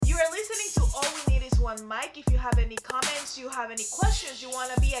one mic. If you have any comments, you have any questions, you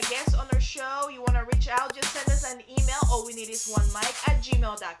want to be a guest on our show, you want to reach out, just send us an email. All we need is one mic at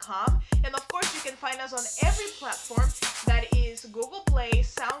gmail.com. And of course, you can find us on every platform, that is Google Play,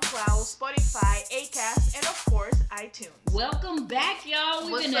 SoundCloud, Spotify, Acast, and of course, iTunes. Welcome back,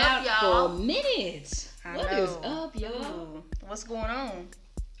 y'all. We've been out for a minute. What is up, y'all? What's going on?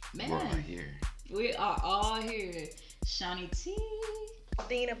 Man, we're all here. We are all here. Shawnee T.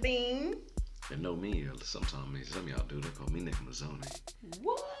 Dina Bean. And know me, sometimes some of y'all do. They call me Nick Mazzoni.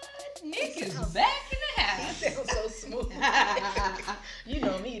 What? Nick is back in the house. He sounds so smooth. You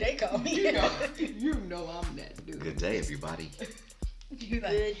know me, they call me. You know I'm that dude. Good day, everybody. You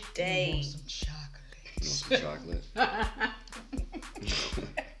like, Good day. You want some chocolate? You want some chocolate?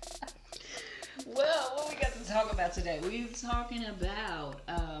 Well, what we got to talk about today? We're talking about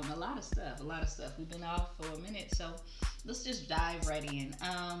a lot of stuff. We've been off for a minute, so let's just dive right in.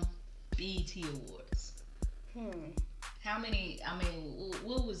 BET Awards. How many? I mean,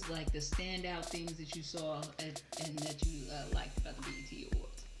 what was like the standout things that you saw and that you liked about the BET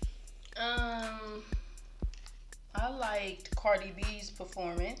Awards? I liked Cardi B's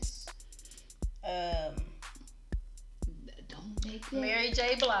performance. Don't make it. Mary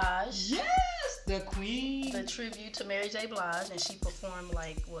J. Blige. Yes, the queen. The tribute to Mary J. Blige, and she performed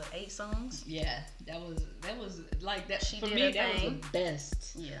like 8 songs. Yeah, that was like that. She for did me, her that thing. was the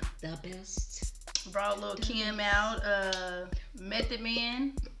best. Yeah, The best. brought Lil Kim out. Method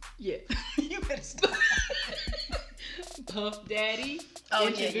Man. Yeah. You better stop. Puff Daddy. Oh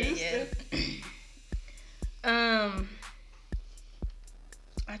introduced yeah. her.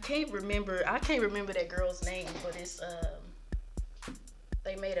 I can't remember that girl's name, but it's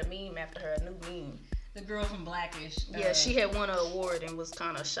they made a meme after her, a new meme. The girl from Blackish. Yeah, she had won an award and was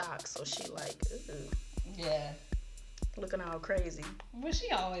kind of shocked, so she like, Yeah. looking all crazy. But she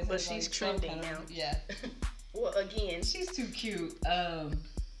always. But has, she's like, some trending kind now. Yeah. Well, again, She's too cute.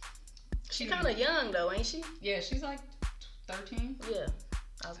 she kind of young though, ain't she? Yeah, she's like 13. Yeah,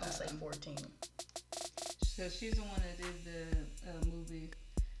 I was gonna say 14. So she's the one that did the movie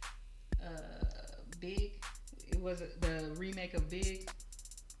Big. It was the remake of Big.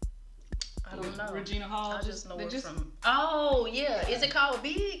 I don't know. Regina Hall. I just know it from. Oh yeah, is it called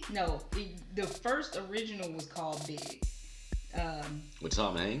Big? No, the first original was called Big. With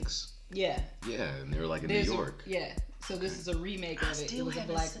Tom Hanks? Yeah. Yeah, and they were like in New York. Yeah. So this is a remake of it. It was a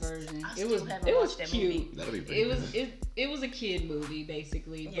black version. It was cute. That'll be pretty good. It was a kid movie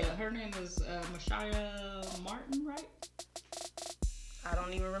basically. Yeah. But her name was Mashaya Martin, right? I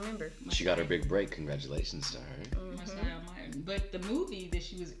don't even remember. She got her big break. Congratulations to her. Mashaya Martin. But the movie that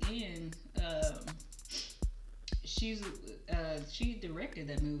she was in, she directed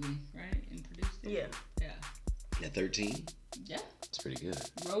that movie, right, and produced it. Yeah. Yeah. At 13? Yeah. It's pretty good.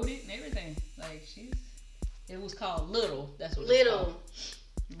 Wrote it and everything. Like it was called Little. That's what Little. it's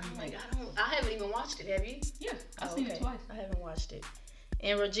I'm called. like, I haven't even watched it. Have you? Yeah, I've seen it twice. I haven't watched it.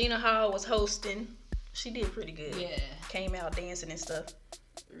 And Regina Hall was hosting. She did pretty good. Yeah. Came out dancing and stuff.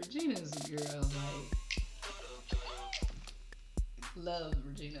 Regina's a girl, like, love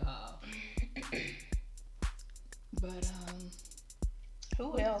Regina Hall. But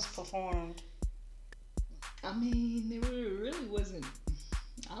Who else performed? I mean, there really wasn't.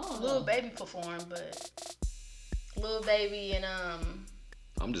 I don't know. Lil Baby performed, but Lil Baby and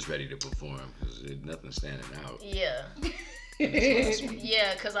I'm just ready to perform because nothing's standing out. yeah.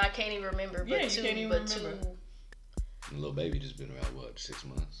 Yeah, because I can't even remember. Yeah, But you can't even remember. And Lil Baby just been around, 6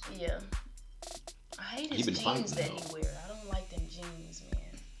 months? Yeah. I hate He his been jeans fighting, that though. he wear. I don't like them jeans,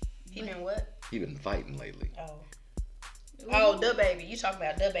 man. He been what? He been fighting lately. Oh. Oh, Da Baby. You talking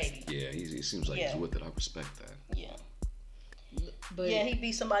about Da Baby. Yeah, he seems like he's with it. I respect that. Yeah. But Yeah, he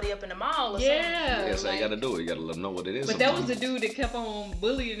beat somebody up in the mall or yeah, Yeah, so like, you gotta do it. You gotta let him know what it is. but that was the dude that kept on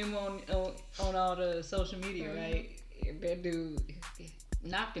bullying him on all the social media, right? That dude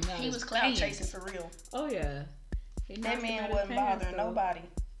knocked him out. He his was clout pants. chasing for real. Oh yeah. He That knocked him man out wasn't his pants, bothering though. nobody.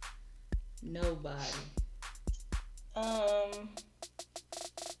 Nobody.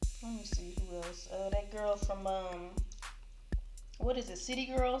 Let me see who else. That girl from what is it? City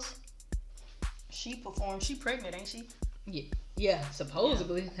Girls. She performed. She pregnant, ain't she? Yeah.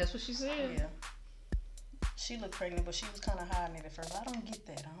 Supposedly, that's what she said. Yeah. She looked pregnant, but she was kind of hiding it at first. I don't get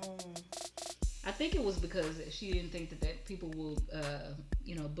that. I think it was because she didn't think that people will,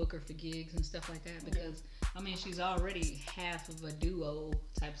 book her for gigs and stuff like that. Because I mean, she's already half of a duo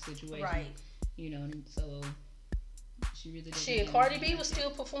type of situation, Right. So she really. doesn't Shit, have Cardi anything B was like still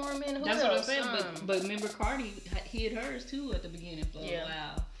that. performing. Who That's else? what I'm saying. But remember, Cardi hid hers too at the beginning for a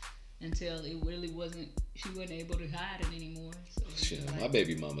while until it really wasn't. she wasn't able to hide it anymore. So Shit, like, my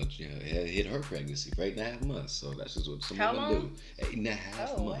baby mama had hit her pregnancy for 8.5 months. So that's just what some How women long? do. 8.5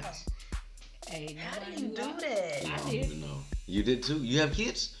 Oh, wow. months. hey, How do nobody you knew do I- that? I I don't did. even know. You did too? You have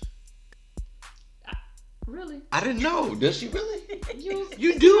kids? Really? I didn't know. Does she really? You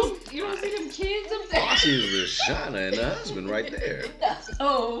do? You don't see them kids up there? Oh, she's Rashana and the husband right there.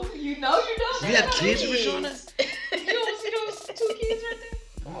 Oh, you know you don't. You have kids, Rashana? You don't see those 2 kids right there?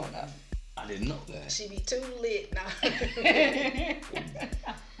 Come on now. I didn't know that. She be too lit now.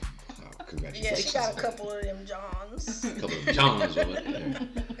 Oh, congratulations. Yeah, she got a couple of them Johns. A couple of Johns over there.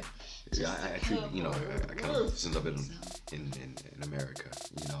 Yeah, I actually, I kind of, since I've been in America,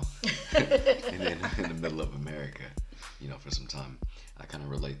 in the middle of America, for some time, I kind of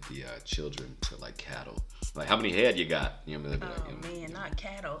relate the children to like cattle. Like, how many head you got? They'll be like, Man, not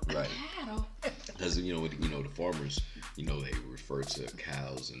cattle. right. Cattle. Because the farmers, they refer to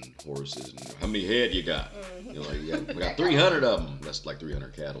cows and horses and how many head you got? We got 300 of them. That's like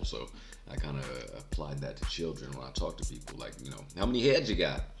 300 cattle. So I kind of applied that to children when I talk to people. Like, how many heads you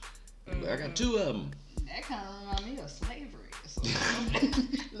got? I got 2 of them. That kind of reminds me of slavery. So,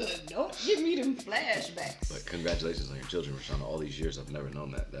 look, don't give me them flashbacks. But congratulations on your children, Rashana. All these years, I've never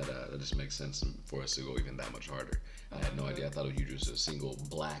known that. That just makes sense for us to go even that much harder. I had no idea. I thought of you just a single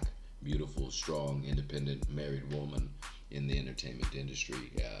black, beautiful, strong, independent, married woman in the entertainment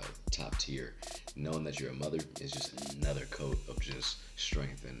industry, top tier. Knowing that you're a mother is just another coat of just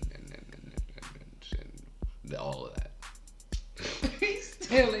strength and all of that.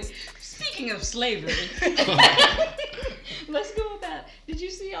 Speaking of slavery, let's go about. Did you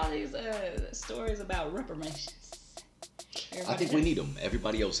see all these stories about reparations? I think we need them.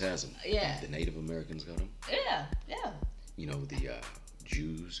 Everybody else has them. Yeah. The Native Americans got them. Yeah. The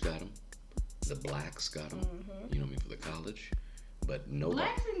Jews got them. The blacks got them. For the college. But nobody.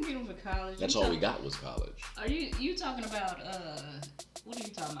 Blacks didn't get them for college. That's all we got was college. Are you talking about what are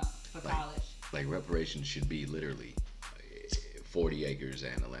you talking about for college? Like reparations should be literally 40 acres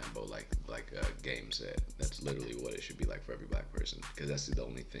and a Lambo, like Game said. That's literally what it should be like for every black person, because that's the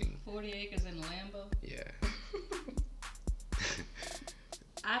only thing. 40 acres and a Lambo? Yeah.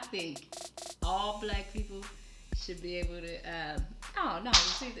 I think all black people should be able to.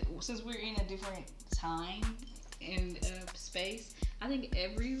 Since we're in a different time and space, I think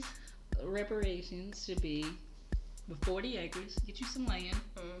every reparations should be with 40 acres, get you some land,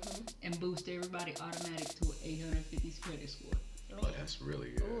 and boost everybody automatic to an 850 credit score. Oh, that's really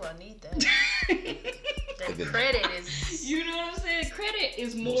good. Ooh, I need that. That credit is. You know what I'm saying? Credit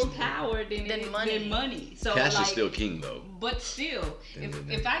is more power than money. So cash is still king, though. But still,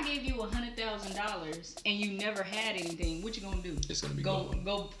 if I gave you $100,000 and you never had anything, what you gonna do? It's gonna be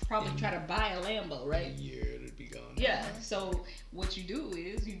go probably try to buy a Lambo, right? In a year, it'll be gone. Yeah. So what you do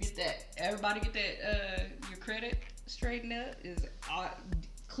is you get that. Everybody get that. Your credit straightened up is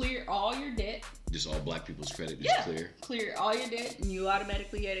clear all your debt. Just all black people's credit is clear. Clear all your debt, and you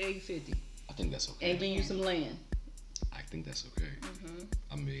automatically at 850. I think that's okay. And give you some land. I think that's okay.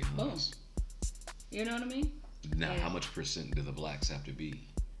 I'm being honest. You know what I mean? Now, how much percent do the blacks have to be?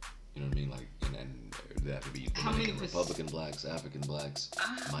 You know what I mean? Like, and they have to be Dominican Republican blacks, African blacks,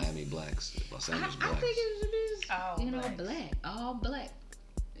 Miami blacks, Los Angeles blacks. I think it is, black. All black.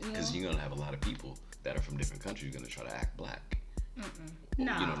 Because you're gonna have a lot of people that are from different countries going to try to act black. No, you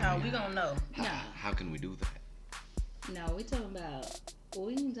know what I mean? We gonna know. How can we do that? No, we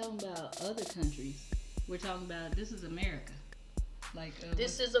ain't talking about other countries. We're talking about this is America. Like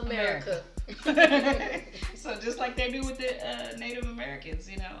this is America. So just like they do with the Native Americans,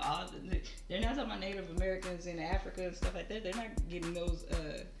 they're not talking about Native Americans in Africa and stuff like that. They're not getting those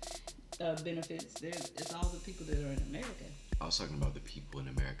benefits. It's all the people that are in America. I was talking about the people in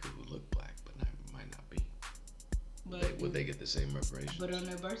America who look black, but might not be. But would they get the same reparations? But on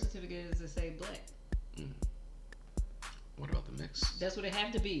their birth certificate, it say black. What about the mix? That's what it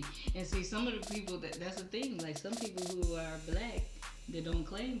have to be. And see, some of the people that's the thing. Like some people who are black that don't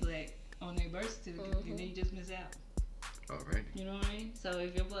claim black on their birth certificate, then they just miss out. Alright. You know what I mean? So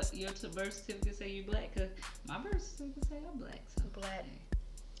if your birth certificate say you black, cause my birth certificate say I'm black. So black.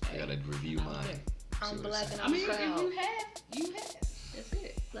 I gotta review mine. I'm black and I'm proud. If you have. That's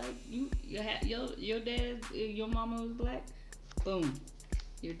it. Like you have your dad, your mama was black. Boom.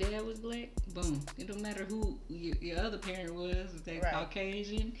 Your dad was black. Boom. It don't matter who your other parent was. If they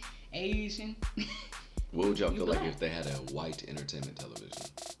Caucasian, Asian. What would y'all feel like if they had a white entertainment television?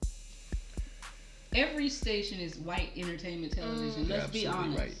 Every station is white entertainment television. Let's be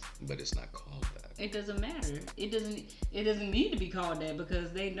honest. Right, but it's not called that. It doesn't matter. It doesn't need to be called that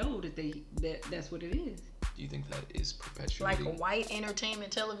because they know that that's what it is. You think that is perpetuating? Like white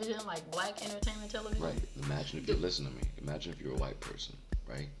entertainment television, like black entertainment television? Right. Imagine if you listen to me. Imagine if you're a white person,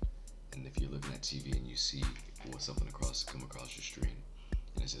 right? And if you're looking at TV and you see something come across your screen,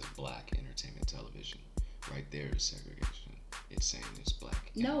 and it says black entertainment television, right there is segregation. It's saying it's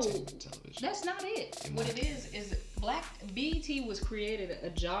black entertainment television. That's not it. What it is black. BET was created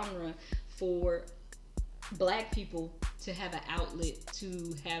a genre for black people to have an outlet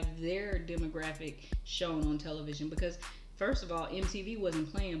to have their demographic shown on television, because first of all, MTV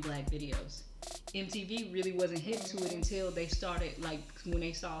wasn't playing black videos. MTV really wasn't hip to it until they started, like when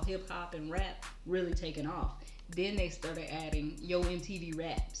they saw hip hop and rap really taking off. Then they started adding Yo MTV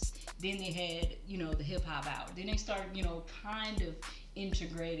Raps. Then they had, the hip hop hour. Then they started, kind of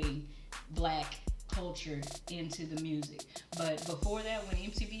integrating black culture into the music. But before that, when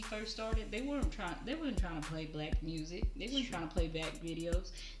MTV first started, they weren't trying to play black music. They weren't trying to play black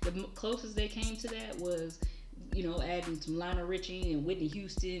videos. The closest they came to that was, adding some Lionel Richie and Whitney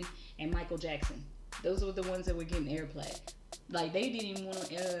Houston and Michael Jackson. Those were the ones that were getting airplay. Like, they didn't even want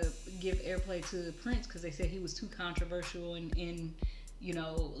to give airplay to Prince because they said he was too controversial and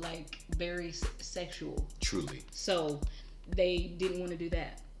like very sexual. Truly. So they didn't want to do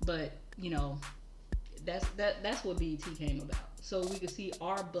that. But that's what BET came about. So we could see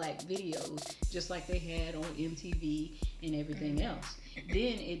our black videos just like they had on MTV and everything else.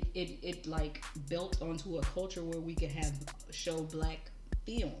 Then it like built onto a culture where we could show black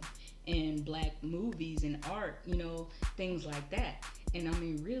film and black movies and art, things like that. And I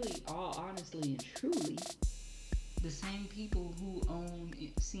mean, really, all honestly and truly, the same people who own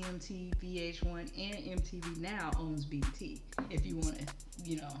CMT, VH1, and MTV now owns BET. If you want to,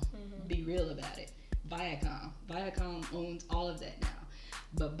 be real about it. Viacom owns all of that now.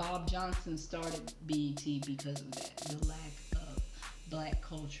 But Bob Johnson started BET because of that, the lack of black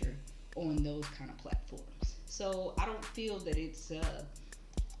culture on those kind of platforms. So I don't feel that it's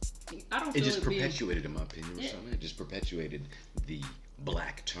it just perpetuated, in my opinion, Roshana. It just perpetuated the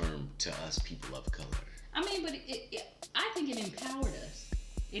black term to us people of color. I mean, but I think it empowered us.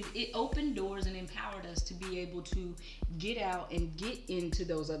 It opened doors and empowered us to be able to get out and get into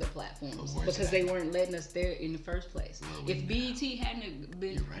those other platforms because they weren't letting us there in the first place. If BET hadn't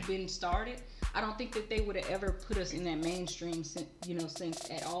been started, I don't think that they would have ever put us in that mainstream, sense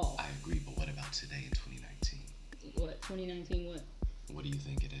at all. I agree, but what about today in 2019? What 2019? What? What do you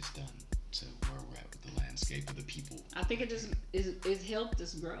think it has done to where we're at with the landscape of the people? I think it just it's helped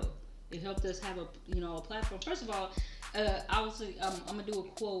us grow. It helped us have a platform. First of all, obviously, I'm gonna do a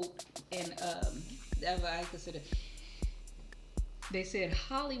quote, and that I consider. They said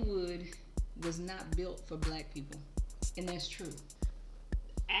Hollywood was not built for black people, and that's true.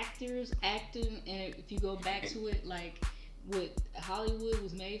 Actors acting, and if you go back to it, like what Hollywood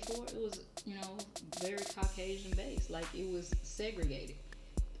was made for, it was very Caucasian based. Like, it was segregated.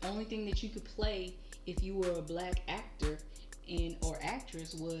 The only thing that you could play if you were a black actor or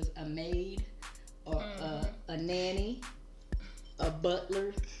actress was a maid, or a nanny, a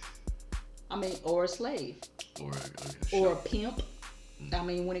butler, or a slave, or a pimp. I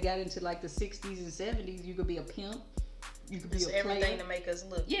mean, when it got into like the 60s and 70s, you could be a pimp. You could be everything to make us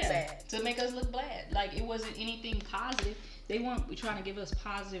look bad. To make us look bad. Like, it wasn't anything positive. They weren't trying to give us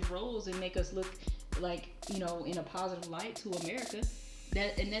positive roles and make us look like, in a positive light to America.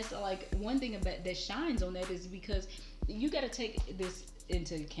 That's like one thing about that shines on that is because you got to take this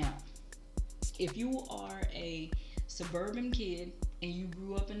into account. If you are a suburban kid and you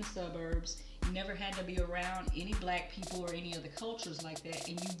grew up in the suburbs, you never had to be around any black people or any other cultures like that,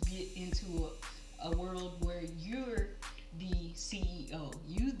 and you get into a world where you're the CEO,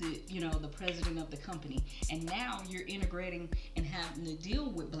 the president of the company, and now you're integrating and having to deal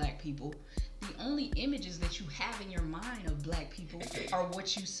with black people. The only images that you have in your mind of black people are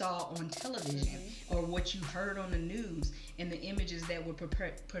what you saw on television or what you heard on the news and the images that were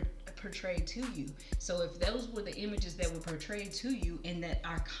portrayed to you. So if those were the images that were portrayed to you and that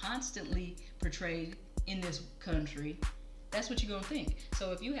are constantly portrayed in this country, that's what you're going to think.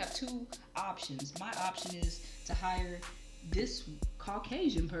 So if you have two options, my option is to hire this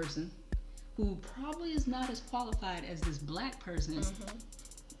Caucasian person who probably is not as qualified as this black person.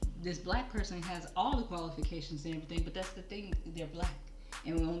 This black person has all the qualifications and everything, but that's the thing, they're black.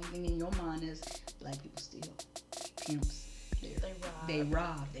 And the only thing in your mind is black people steal, pimps, they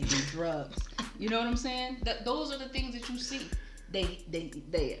rob, they do drugs. You know what I'm saying? Those are the things that you see. They're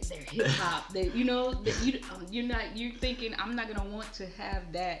hip hop. You're thinking, I'm not gonna want to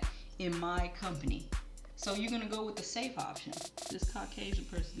have that in my company. So you're gonna go with the safe option. This Caucasian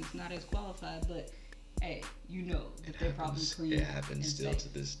person is not as qualified, but hey, that they're probably clean. It happens still to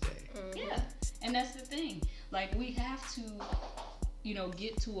this day. Yeah, And that's the thing. Like, we have to,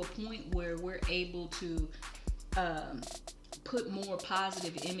 get to a point where we're able to put more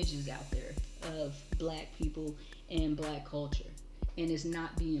positive images out there of black people and black culture. And it's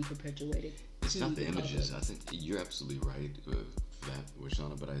not being perpetuated. It's not the images. I think you're absolutely right with that,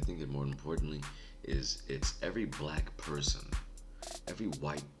 Wishana, but I think that more importantly is it's every black person, every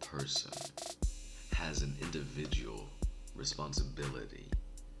white person has an individual responsibility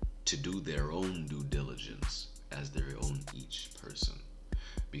to do their own due diligence as their own each person.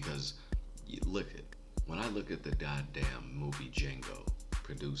 Because when I look at the goddamn movie Django,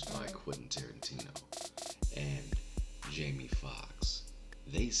 produced by Quentin Tarantino and Jamie Foxx,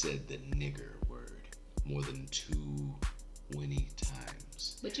 they said the nigger word more than 20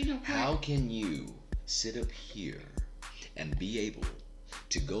 times. But how can you sit up here and be able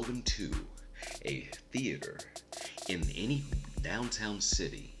to go into a theater in any downtown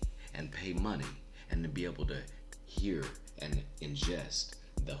city and pay money and to be able to hear and ingest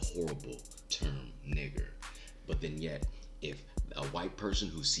the horrible term nigger, but then yet if a white person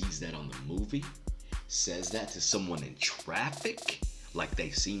who sees that on the movie says that to someone in traffic like they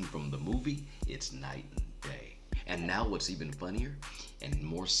seen from the movie, it's night and day. And now what's even funnier and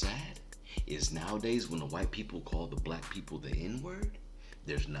more sad is nowadays when the white people call the black people the N-word,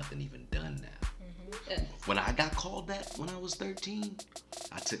 there's nothing even done now. When I got called that when I was 13,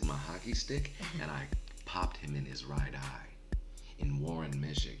 I took my hockey stick and I popped him in his right eye in Warren,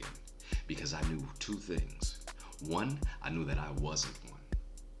 Michigan, because I knew two things. One, I knew that I wasn't one.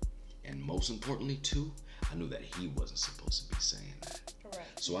 And most importantly, two, I knew that he wasn't supposed to be saying that.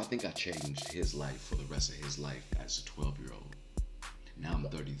 Right. So I think I changed his life for the rest of his life as a 12-year-old. Now I'm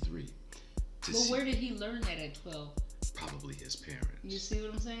 33. Well, where did he learn that at 12? Probably his parents. You see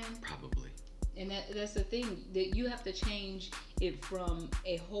what I'm saying? Probably. And that's the thing, that you have to change it from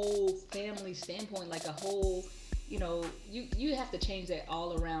a whole family standpoint, like a whole, you have to change that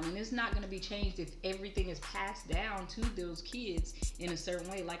all around. And it's not going to be changed if everything is passed down to those kids in a certain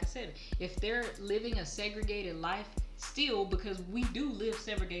way. Like I said, if they're living a segregated life still, because we do live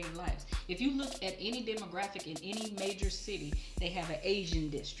segregated lives. If you look at any demographic in any major city, they have an Asian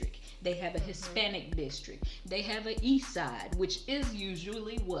district. They have a Hispanic district. They have an East Side, which is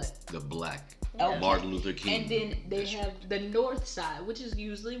usually what? The black. Okay. Martin Luther King. And then they have the North Side, which is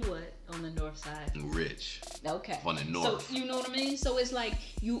usually what on the North Side? Rich. Okay. On the North. So you know what I mean? So it's like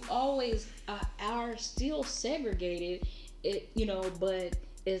you always are still segregated, but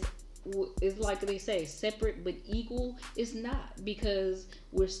it's like they say, separate but equal. It's not, because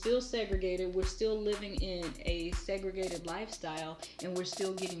we're still segregated. We're still living in a segregated lifestyle, and we're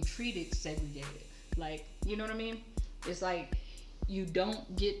still getting treated segregated. Like, you know what I mean? It's like you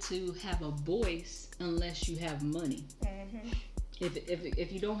don't get to have a voice unless you have money. Mm-hmm.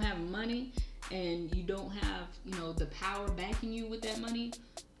 If you don't have money and you don't have the power backing you with that money,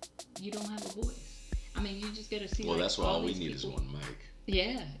 you don't have a voice. I mean, you just gotta see. Well, that's why all we need people. is one mic.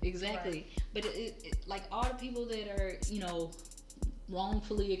 Yeah, exactly. Right. But it like all the people that are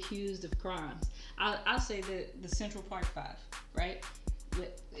wrongfully accused of crimes. I'll say the Central Park 5, right?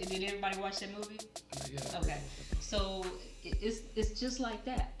 Did everybody watch that movie? Yeah. Okay. So it's just like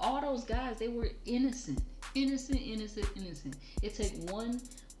that. All those guys, they were innocent. It took one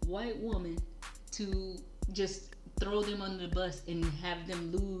white woman to just throw them under the bus and have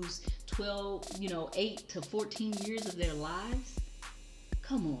them lose 8 to 14 years of their lives.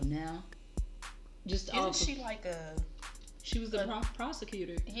 Come on now. Isn't she like a? She was the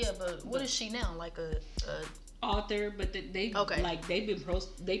prosecutor. Yeah, but what is she now? Like a author, but they like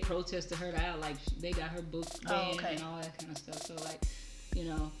they protested her out, like they got her book banned and all that kind of stuff. So like,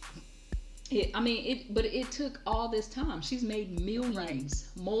 but it took all this time. She's made millions,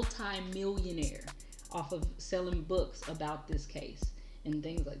 multi-millionaire off of selling books about this case and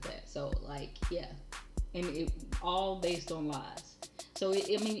things like that. So like, yeah, and it all based on lies. So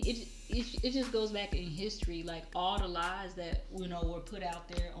it just goes back in history, like all the lies that were put out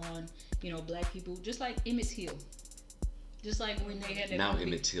there on black people, just like Emmett Till, just like when they had that now movie.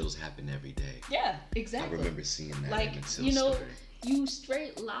 Emmett Till's happen every day. Yeah, exactly. I remember seeing that like Emmett Till story. You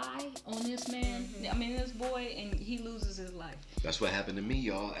straight lie on this man. I mean, this boy, and he loses his life. That's what happened to me,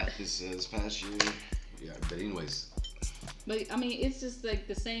 y'all, at this past year. Yeah, but anyways. But I mean, it's just like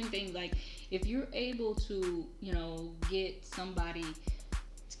the same thing. Like if you're able to get somebody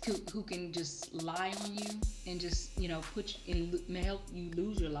who can just lie on you and just put you and help you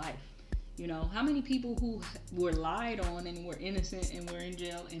lose your life. How many people who were lied on and were innocent and were in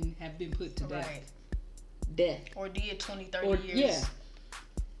jail and have been put to death or did 20-30 years. Yeah.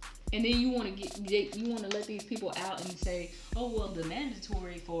 And then you want to let these people out and say, oh well, the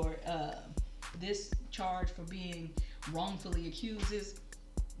mandatory for this charge for being wrongfully accused is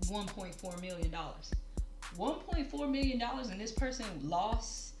 $1.4 million. $1.4 million and this person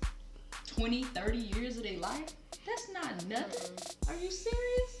lost 20, 30 years of their life? That's not nothing. Are you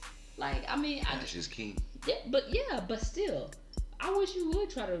serious? Like, I mean, Cash is king. but still, I wish you would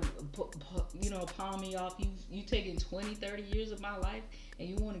try to, palm me off. You taking 20, 30 years of my life and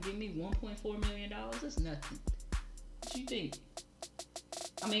you want to give me $1.4 million? That's nothing. What you think?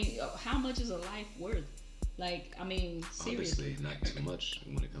 I mean, how much is a life worth? Like, I mean, seriously. Obviously, not too much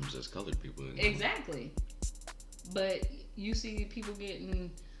when it comes to us colored people. Exactly. But you see people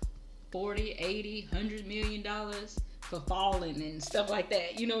getting 40, 80, $100 million for falling and stuff like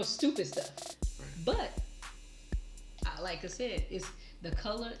that. Stupid stuff. Right. But, like I said, it's the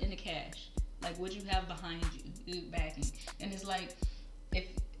color and the cash. Like what you have behind you, backing. And it's like, if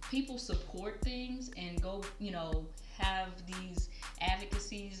people support things and go, have these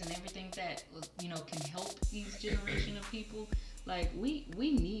advocacies and everything that, can help these generation of people, like we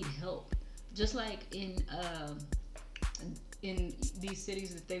need help. Just like in these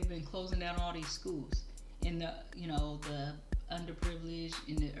cities that they've been closing down all these schools in the the underprivileged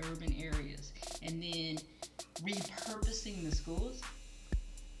in the urban areas, and then repurposing the schools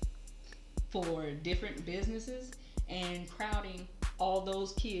for different businesses and crowding all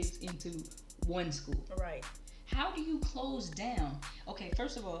those kids into one school. Right. How do you close down? Okay,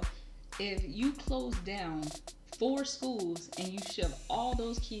 first of all, if you close down 4 schools and you shove all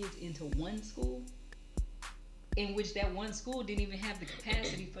those kids into one school, in which that one school didn't even have the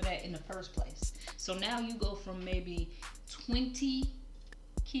capacity for that in the first place. So now you go from maybe 20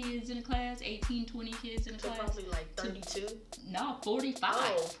 kids in a class, 18, 20 kids in a class. Probably like 32? No, 45.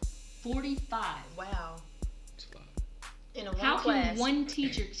 Oh. 45. Wow. It's a lot. In a How class. can one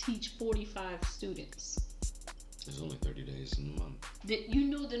teacher teach 45 students? There's only 30 days in a month.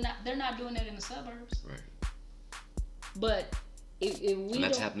 They're not doing that in the suburbs. Right. But if we and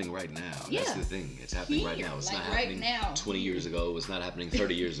that's don't, happening right now. Yeah. That's the thing. It's happening right now. It's like not right happening now. 20 years ago. It's not happening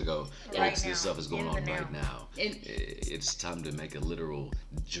 30 years ago. Right Folks, now. this stuff is going In on the right now. now. And It's time to make a literal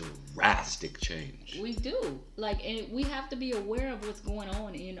drastic change. we do. And we have to be aware of what's going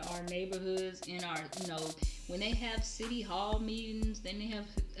on in our neighborhoods, in our, when they have city hall meetings, then they have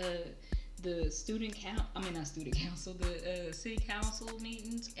the city council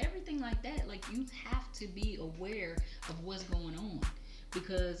meetings, everything like that. Like, you have to be aware of what's going on,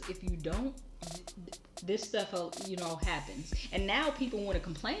 because if you don't, this stuff, happens. And now people want to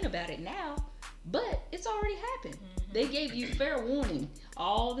complain about it now, but it's already happened. Mm-hmm. They gave you fair warning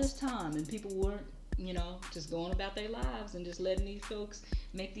all this time, and people weren't, just going about their lives and just letting these folks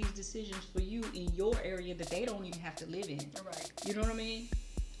make these decisions for you in your area that they don't even have to live in. Right. You know what I mean?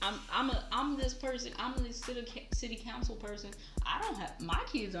 I'm this person. I'm this city council person. I don't have, my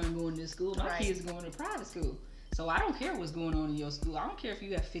kids aren't going to school. My Right. kids are going to private school. So I don't care what's going on in your school. I don't care if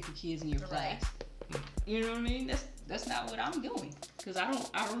you have 50 kids in your Right. class. You know what I mean? That's not what I'm doing, because I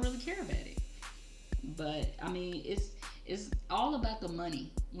don't really care about it. But I mean, it's all about the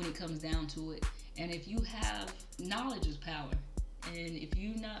money when it comes down to it. And if you have, knowledge is power. And if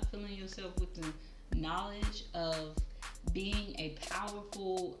you're not filling yourself with the knowledge of being a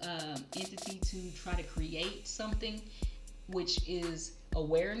powerful entity to try to create something, which is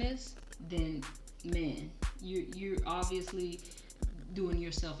awareness, then man, you're obviously doing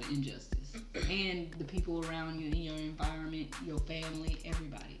yourself an injustice, and the people around you, in your environment, your family,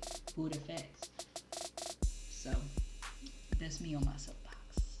 everybody who it affects. So that's me on my soapbox.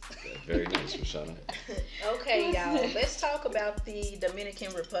 Yeah, very nice, Rashana. Okay, y'all. Let's talk about the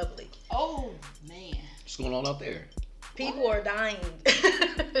Dominican Republic. Oh man, What's going on out there? People are dying.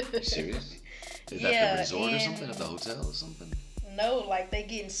 You serious? Is that Yeah, the resort or and- something? At the hotel or something? No, like they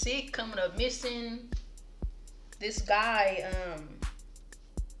getting sick, coming up missing. This guy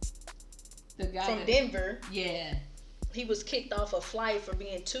the guy from that, Denver, yeah, he was kicked off a flight for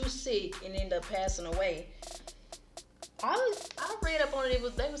being too sick and ended up passing away. I read up on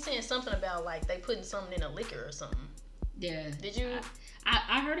it. They were saying something about like they putting something in a liquor or something. yeah. Did you?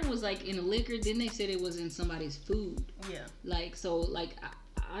 I heard it was like in a liquor. Then they said it was in somebody's food. Yeah. Like, so, like,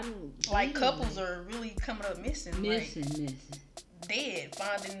 I don't. Like couples are really coming up missing. missing. Dead.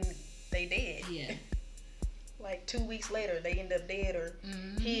 Finding they dead. Yeah. Like 2 weeks later, they end up dead or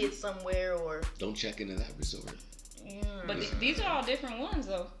hid somewhere or. Don't check into that resort. Yeah. But these are all different ones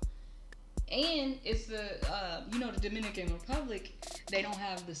though. And it's the the Dominican Republic. They don't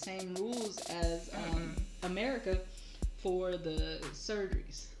have the same rules as America for the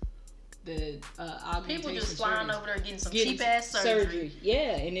surgeries. The augmentation People just flying surgeries. over there getting some cheap ass surgery.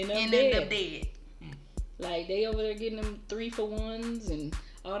 Yeah, and then And end up dead. Like, they over there getting them 3-for-1s and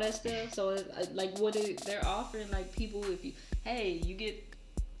all that stuff. So like what they're offering, like people, if you get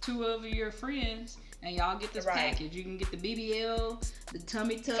 2 of your friends and y'all get this package. You can get the BBL, the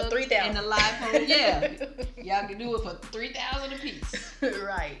tummy tuck, and the live home. Yeah, y'all can do it for $3,000 a piece.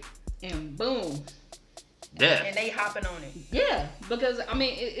 Right. And boom. Yeah. And they hopping on it. Yeah, because I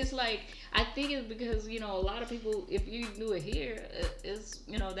mean, it's like, I think it's because, a lot of people, if you do it here, it's,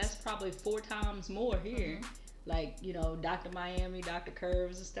 that's probably 4 times more here. Mm-hmm. Like, Dr. Miami, Dr.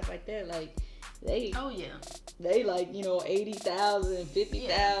 Curves and stuff like that. Like, they like, 80,000,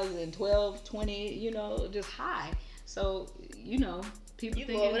 50,000, 12, 20, just high. So, people you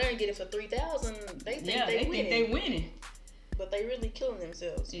go over there and get it for 3,000, they think they winning. But they really killing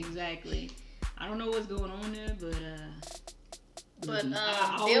themselves. Exactly. I don't know what's going on there, but I Delta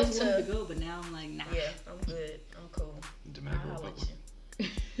always wanted to go, but now I'm like, nah. Yeah, I'm good. I'm cool. Dominican Republic.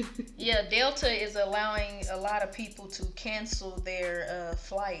 Yeah, Delta is allowing a lot of people to cancel their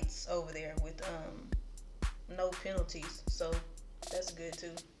flights over there with no penalties. So that's good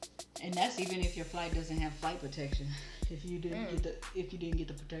too. And that's even if your flight doesn't have flight protection. If you didn't get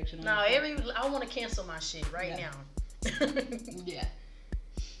the protection. No, I want to cancel my shit right now. Yeah.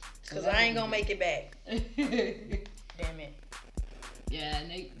 Cause I ain't gonna make it back. Damn it. Yeah,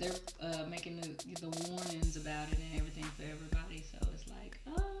 and they're making the warnings about it and everything for everybody. So it's like,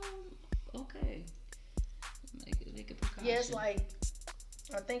 okay. Make a precaution. Yeah, it's like,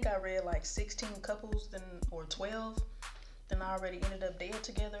 I think I read like 16 couples or 12 then already ended up dead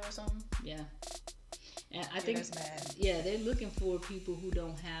together or something. Yeah. And I think that's bad. Yeah, they're looking for people who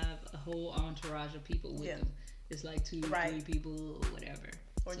don't have a whole entourage of people with them. It's like 2 or 3 people or whatever.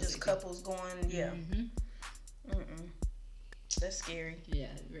 Or so just couples going, yeah. Mm-hmm. That's scary. Yeah,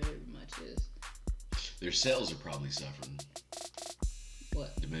 it very much is. Their sales are probably suffering.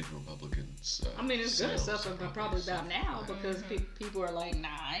 What? Dominican Republicans. I mean, it's gonna suffer, but probably about now because people are like, nah,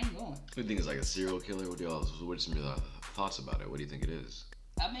 I ain't going. What do you think is like a serial killer? What are some of your thoughts about it? What do you think it is?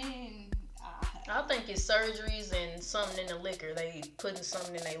 I mean, I think it's surgeries and something in the liquor. They putting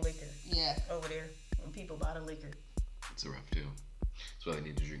something in their liquor. Yeah. Over there when people buy the liquor. It's a rough deal. That's why they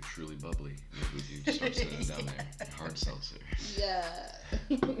need to drink Truly Bubbly. Maybe we can start sitting down there. Hard seltzer. Yeah.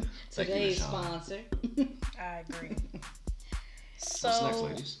 Today's sponsor. I agree. So, what's next,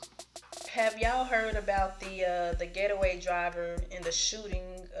 ladies? Have y'all heard about the getaway driver in the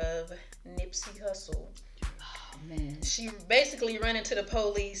shooting of Nipsey Hussle? Oh, man. She basically ran into the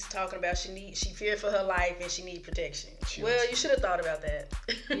police talking about she feared for her life and she need protection. Well, you should have thought about that.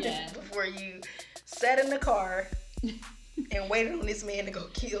 Yeah. Before you sat in the car and waited on this man to go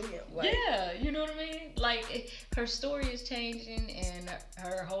kill him. Like, yeah, you know what I mean? Like, her story is changing and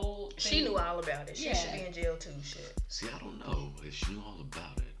her whole thing. She knew all about it. She should be in jail too. Shit. See, I don't know if she knew all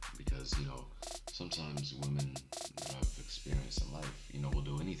about it because, sometimes women that I've experienced in life, will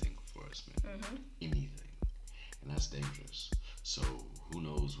do anything for us, man. Mm-hmm. Anything. And that's dangerous. So, who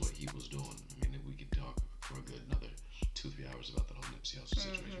knows what he was doing? I mean, we could talk for a good another 2-3 hours about that whole Nipsey Hussle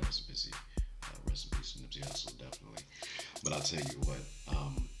situation. Mm-hmm. Rest in peace to Nipsey Hussle, definitely. But I'll tell you what,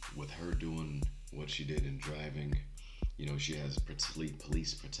 with her doing what she did in driving, she has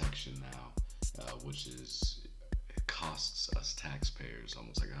police protection now, which costs us taxpayers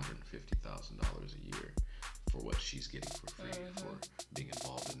almost like $150,000 a year for what she's getting for free for being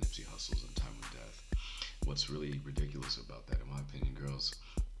involved in Nipsey Hussle's time of death. What's really ridiculous about that, in my opinion, girls,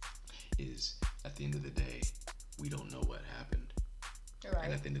 is at the end of the day, we don't know what happened. Right.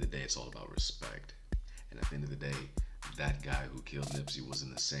 And at the end of the day, it's all about respect. And at the end of the day, that guy who killed Nipsey was in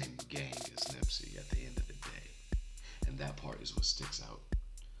the same gang as Nipsey at the end of the day. And that part is what sticks out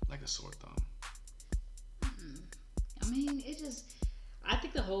like a sore thumb. I mean, I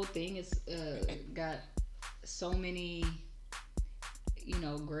think the whole thing is got so many,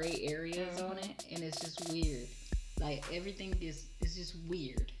 gray areas on it. And it's just weird. Like, everything is just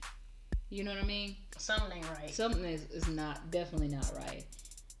weird. You know what I mean? Something ain't right. Something is definitely not right.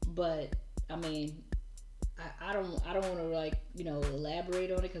 But I mean, I don't want to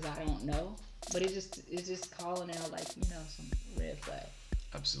elaborate on it because I don't know. But it's just calling out some red flag.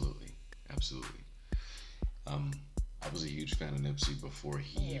 Absolutely. I was a huge fan of Nipsey before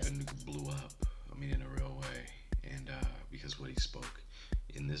he even blew up. I mean, in a real way, and because what he spoke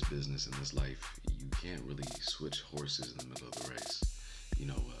in this business, in this life, you can't really switch horses in the middle of the race.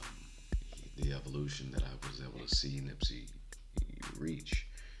 The evolution that I was able to see Nipsey reach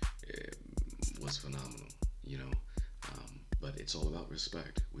was phenomenal, but it's all about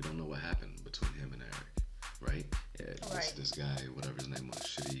respect. We don't know what happened between him and Eric, right? This guy, whatever his name was,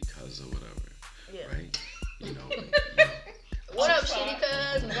 Shitty Cuz or whatever, right? What up, Shitty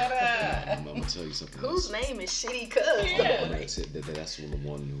Cuz? What up? gonna tell you something Whose else. name is Shitty Cuz? Yeah. That's it. That's the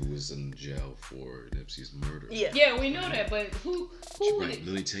one who was in jail for Nipsey's murder. Yeah. Yeah, we know that, but who would Right. it?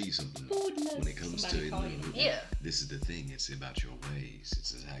 Let me tell you something. Who would let When it comes to somebody call you? Yeah. this is the thing. It's about your ways.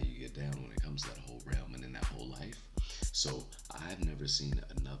 It's how you get down when it comes to that whole realm and in that whole life. So I've never seen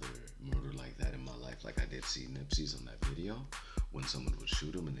another murder like that in my life. Like I did see Nipsey's on that video when someone would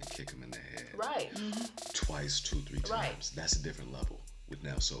shoot him and then kick him in the head. Right. Twice, 2-3 times. Right. That's a different level. With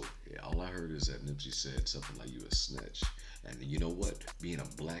now, so all I heard is that Nipsey said something like, "You a snitch," and you know what? Being a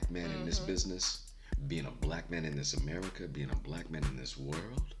black man in this business, being a black man in this America, being a black man in this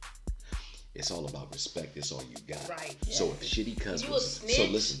world, it's all about respect. It's all you got. Right. So if Shitty Cuz You was, a snitch? so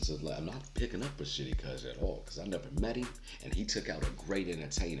listen, so I'm not picking up for Shitty Cuz at all because I never met him, and he took out a great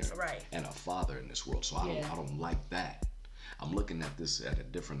entertainer Right. and a father in this world. So I don't like that. I'm looking at this at a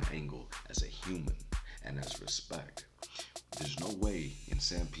different angle as a human and as respect. There's no way in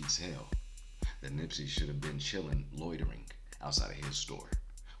Sam Pete's hell that Nipsey should have been chilling, loitering outside of his store.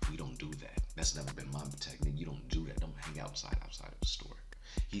 We don't do that. That's never been my technique. You don't do that. Don't hang outside of the store.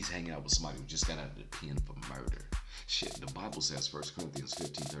 He's hanging out with somebody who just got out of the pen for murder. Shit, the Bible says, 1 Corinthians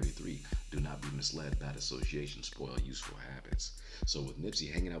 15:33, do not be misled. Bad association spoil useful habits. So with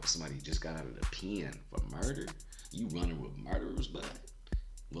Nipsey hanging out with somebody who just got out of the pen for murder, you running with murderers, bud?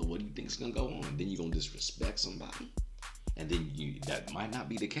 Well, what do you think's gonna go on? Then you gonna disrespect somebody? And then that might not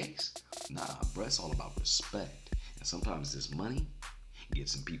be the case. Nah, bruh, it's all about respect. And sometimes this money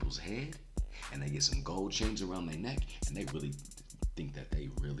gets in people's head, and they get some gold chains around their neck, and they really think that they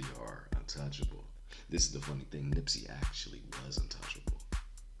really are untouchable. This is the funny thing. Nipsey actually was untouchable.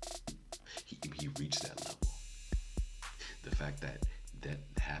 He reached that level. The fact that that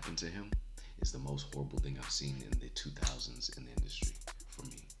happened to him is the most horrible thing I've seen in the 2000s in the industry for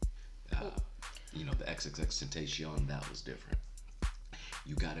me. The XXXTentacion, that was different.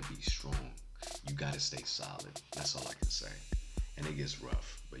 You gotta be strong. You gotta stay solid. That's all I can say. And it gets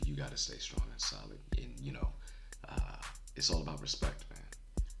rough, but you gotta stay strong and solid. And it's all about respect, man.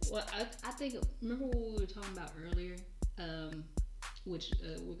 Well, I think, remember what we were talking about earlier, which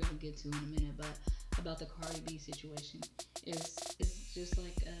we're gonna get to in a minute, but about the Cardi B situation. It's just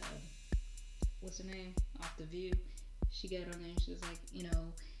like what's her name off The View? She got on there and she was like,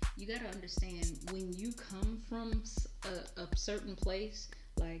 you gotta understand when you come from a certain place,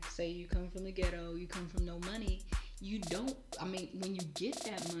 like say you come from the ghetto, you come from no money, when you get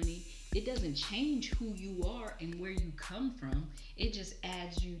that money, it doesn't change who you are and where you come from. It just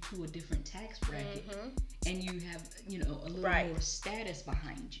adds you to a different tax bracket, and you have, a little more status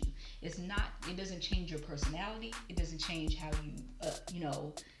behind you. It doesn't change your personality. It doesn't change how you,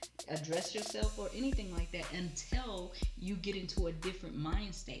 address yourself or anything like that until you get into a different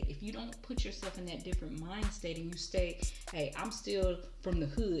mind state. If you don't put yourself in that different mind state and you stay, hey, I'm still from the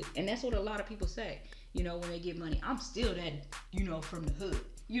hood, and that's what a lot of people say. When they get money, I'm still that, from the hood.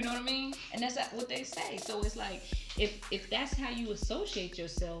 You know what I mean? And that's what they say. So it's like, if that's how you associate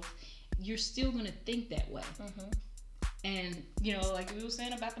yourself, you're still going to think that way. And, like we were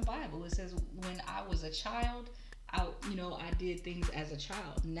saying about the Bible, it says, when I was a child, I did things as a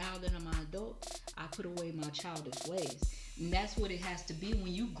child. Now that I'm an adult, I put away my childish ways. And that's what it has to be.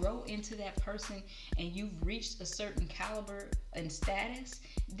 When you grow into that person and you've reached a certain caliber and status,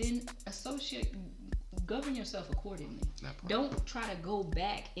 then govern yourself accordingly. Don't try to go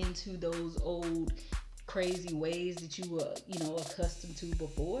back into those old crazy ways that you were, accustomed to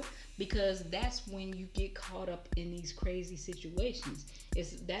before, because that's when you get caught up in these crazy situations.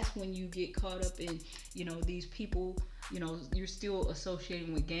 That's when you get caught up in, these people, you're still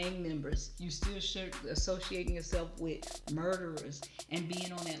associating with gang members. You still associating yourself with murderers and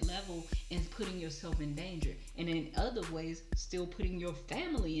being on that level and putting yourself in danger. And in other ways, still putting your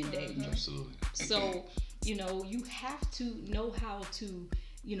family in danger. Absolutely. So, you have to know how to,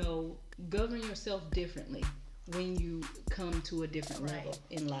 govern yourself differently when you come to a different level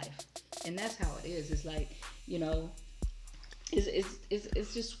in life. And that's how it is. It's like,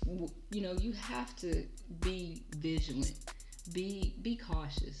 it's just, you have to be vigilant, be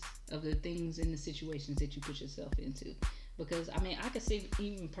cautious of the things and the situations that you put yourself into. Because I could say,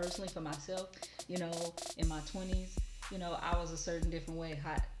 even personally for myself, in my 20s, I was a certain different way,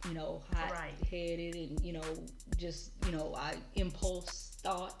 hot-headed, and just I impulse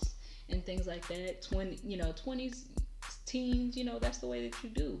thoughts and things like that. 20s, teens, that's the way that you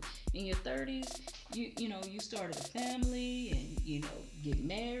do. In your 30s, you started a family and get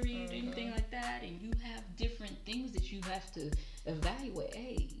married, anything like that, and you have different things that you have to evaluate.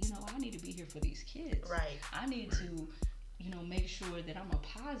 Hey, I need to be here for these kids. Right. I need to, make sure that I'm a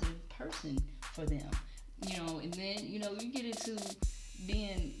positive person for them. And then, you get into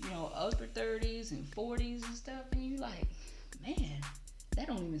being, upper 30s and 40s and stuff, and you like, man, that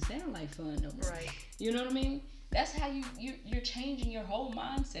don't even sound like fun no more. Right. You know what I mean? That's how you're changing. Your whole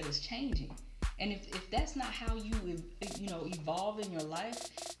mindset is changing. And if that's not how you evolve in your life,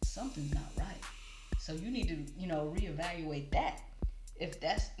 something's not right. So you need to reevaluate that. If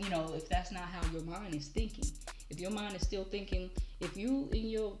that's not how your mind is thinking. If your mind is still thinking, if you in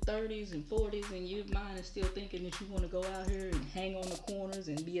your 30s and 40s and your mind is still thinking that you want to go out here and hang on the corners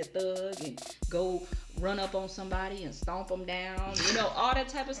and be a thug and go run up on somebody and stomp them down, all that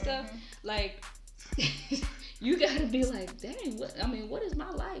type of stuff, like you gotta be like, dang, what is my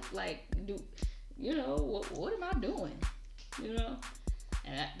life like? What am I doing?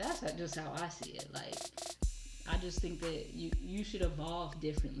 And that's just how I see it. Like, I just think that you should evolve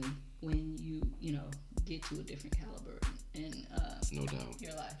differently when you get to a different caliber in no doubt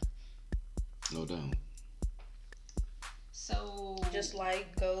your life. No doubt. So just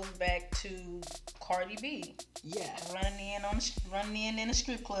like goes back to Cardi B. Yeah. Running in a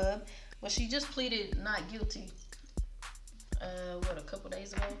strip club. Well, she just pleaded not guilty. A couple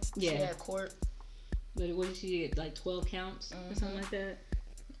days ago? Yeah. She had court. But what did she get? Like 12 counts or something like that?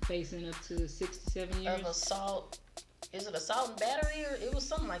 Facing up to 6 to 7 years? Of assault. Is it assault and battery, or it was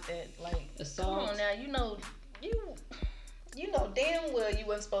something like that? Like, assault. Come on now, you know damn well you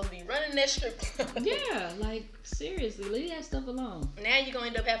wasn't supposed to be running that strip club. Yeah, like, seriously, leave that stuff alone. Now you're gonna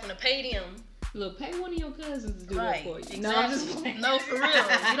end up having to pay them. Look, pay one of your cousins to do Right, that for you. Exactly. No, I'm just playing. No, for real.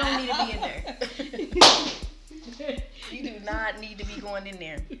 You don't need to be in there. You do not need to be going in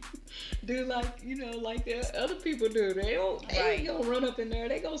there. Do like the other people do. They ain't gonna run up in there.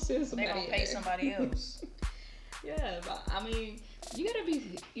 They gonna send somebody. They gonna pay somebody else. Yeah, but I mean, you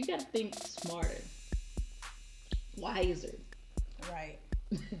gotta think smarter, wiser. Right.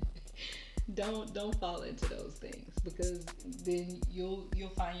 Don't fall into those things, because then you'll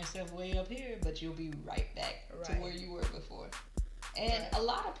find yourself way up here, but you'll be right back to where you were before. And a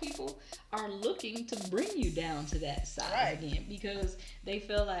lot of people are looking to bring you down to that side again, because they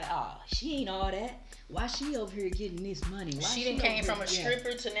feel like, oh, she ain't all that. Why she over here getting this money? Why she done came from a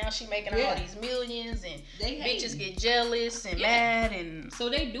stripper to now she making all these millions, and bitches get jealous and mad, and so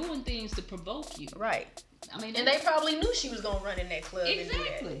they doing things to provoke you. Right. I mean, and they probably knew she was gonna run in that club and do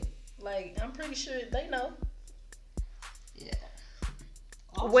exactly. that. Like, I'm pretty sure they know. Yeah.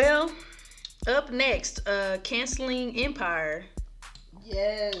 Awesome. Well, up next, canceling Empire.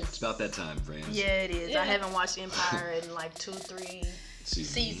 Yes. It's about that time, friends. Yeah, it is. I haven't watched Empire in like 2-3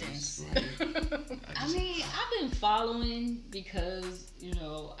 seasons. Right. I mean, I've been following because,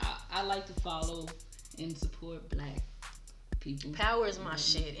 I like to follow and support black people. Power is my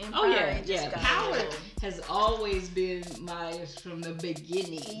shit. Empire Power has always been mine from the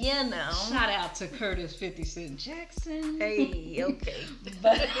beginning. Shout out to Curtis 50 Cent Jackson. Hey, okay.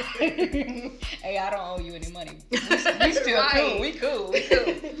 But hey, I don't owe you any money. We still cool. We cool.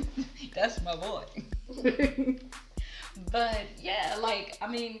 That's my boy. But yeah, like, I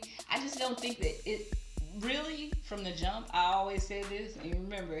mean, I just don't think that it really, from the jump, I always said this, and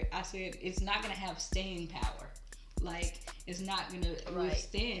remember, I said it's not gonna have staying power. Like, it's not gonna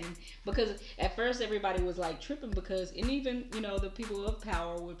withstand, because at first everybody was like tripping, because, and even the people of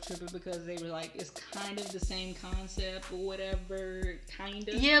Power were tripping because they were like, it's kind of the same concept or whatever, kind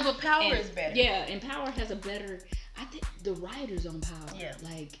of. Yeah, but Power is better. Yeah, and Power has a better. I think the writers on Power,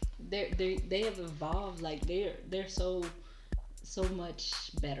 like they have evolved. Like they're so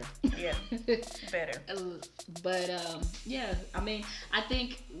much better. Yeah, better. But yeah, I mean, I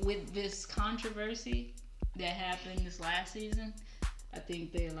think with this controversy that happened this last season, I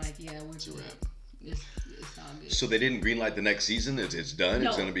think they're like, we're good. It's all good. So they didn't greenlight the next season? It's done? No,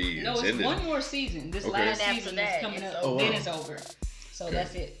 It's gonna be it's ended? One more season. This last season is coming up. Oh, wow. Then it's over. So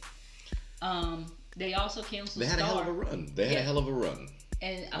that's it. They also canceled They had Star. a hell of a run. They had a hell of a run.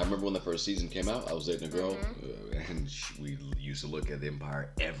 And I remember when the first season came out, I was dating a girl, and we used to look at Empire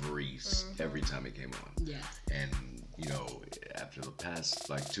every time it came on. Yeah. And, after the past,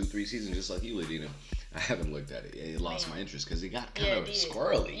 2-3 seasons, just like you, Ladina, I haven't looked at it. It lost my interest because it got kind of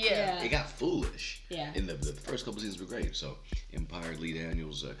squirrely. Yeah. It got foolish. Yeah. And the first couple seasons were great. So, Empire, Lee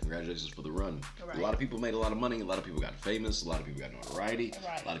Daniels, congratulations for the run. Right. A lot of people made a lot of money. A lot of people got famous. A lot of people got notoriety.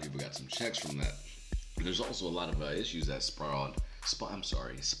 Right. A lot of people got some checks from that. There's also a lot of issues that spawned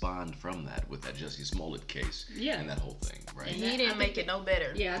from that, with that Jussie Smollett case and that whole thing, right? And he didn't make it no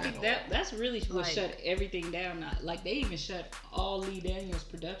better. Yeah, I think that's really what shut everything down. Like, they even shut all Lee Daniels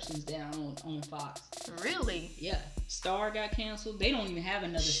productions down on Fox. Really? Yeah. Star got canceled. They don't even have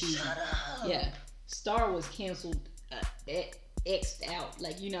another season. Shut up. Yeah. Star was canceled, X'd out.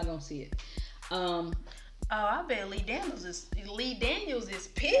 Like, you're not gonna see it. Oh, I bet Lee Daniels is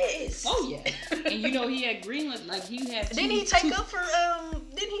pissed. Oh yeah, and you know he had Greenland, like he had. Didn't he take up for him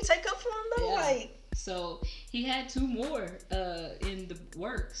though? Yeah. Like, so he had 2 more in the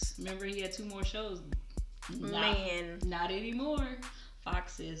works. Remember, he had 2 more shows. Not anymore.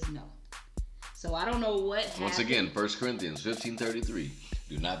 Fox says no. So I don't know what happened. Once again, 1 Corinthians 15:33.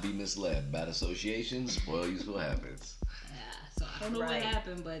 Do not be misled. Bad associations spoil useful habits. Yeah, so I don't know what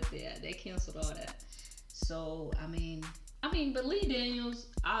happened, but yeah, they canceled all that. So I mean, but Lee Daniels,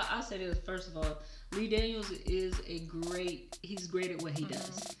 I say this first of all. Lee Daniels is he's great at what he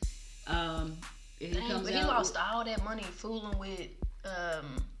does. He lost all that money fooling with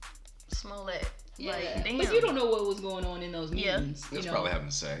Smollett. Yeah, like, damn. But you don't know what was going on in those meetings. He was probably having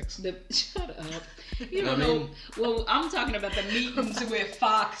sex. Shut up. You don't know. Well, I'm talking about the meetings with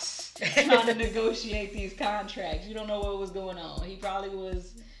Fox trying to negotiate these contracts. You don't know what was going on. He probably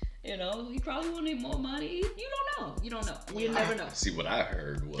was. He probably wanted more money. You don't know. We'll never know. See, what I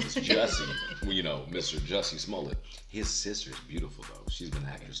heard was Jussie, Mr. Jussie Smollett. His sister's beautiful, though. She's been an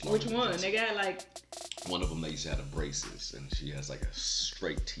actress longer. Which one? They got like... One of them, they used to have braces, and she has like a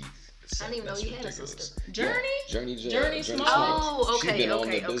straight teeth. I didn't even know you had a sister. Journey? Yeah. Journey Smollett. Oh, okay. She's been on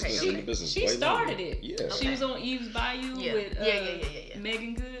the business. She started it. Yeah. She was on Eve's Bayou with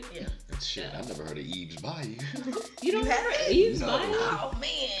Megan Good. Yeah. Shit, I never heard of Eve's Bayou. You don't remember Eve's Bayou? Oh,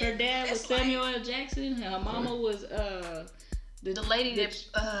 man. Her dad was Samuel L. Jackson. Her mama was the lady that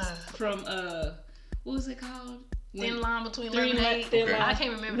from what was it called? Thin Line Between Love and Hate. I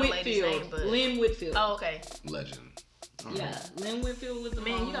can't remember the lady's name, but Lynn Whitfield. Oh, okay. Legend. Yeah, Lynn Whitfield was the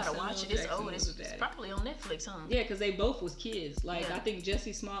man. mom. You gotta watch it. It's old. It's probably on Netflix, huh? Yeah, because they both was kids. Like I think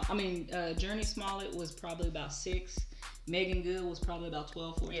Journey Smollett was probably about 6. Megan Good was probably about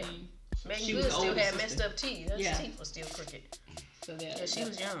 12, 14. Yeah. Megan Good still had messed up teeth. Her teeth was still crooked. So she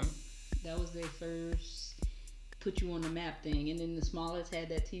was young. That was their first put you on the map thing, and then the Smolletts had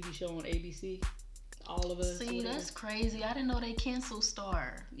that TV show on ABC. All of Us. See, that's crazy. I didn't know they canceled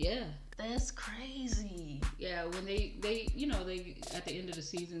Star. Yeah. That's crazy. Yeah, when they at the end of the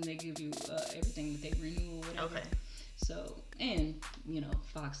season they give you everything that they renew or whatever. Okay. So and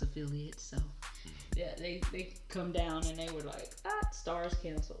Fox affiliates. So yeah, they come down and they were like, Star's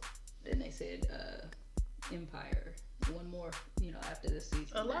canceled. Then they said Empire. One more, after this season.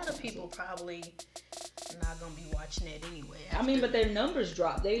 A lot of people probably not gonna be watching it anyway. But their numbers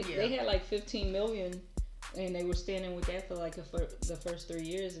dropped. They had like 15 million, and they were standing with that for like the first 3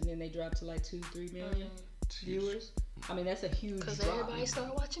 years, and then they dropped to like 2-3 million viewers. That's a huge drop. Because everybody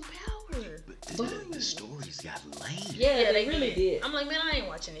started watching Power. But the stories got lame. Yeah, they really did. I'm like, man, I ain't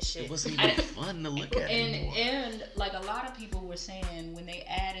watching this shit. It wasn't even fun to look at anymore. And like a lot of people were saying when they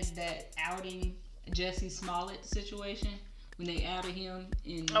added that outing Jussie Smollett situation, when they outed him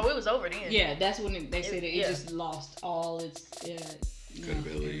in it was over then. Yeah, that's when they said it just lost all its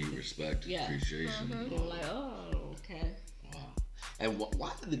credibility, respect, appreciation. They were like, oh, okay. Wow. And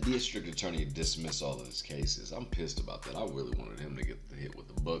why did the district attorney dismiss all of his cases? I'm pissed about that. I really wanted him to get hit with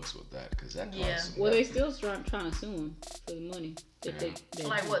the books with that, because that costs Well, they still trying to sue him for the money. They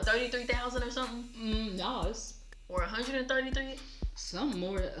like what, 33,000 or something? No, it's or 133. Some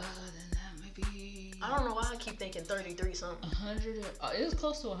more than that, maybe. I don't know why I keep thinking 33 something. 100. It was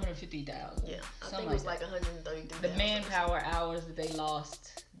close to 150,000. Yeah, I think it was like 133,000. The manpower hours that they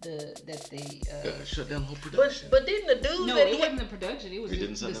lost. Shut down the whole production. But didn't the dude it wasn't the production. It was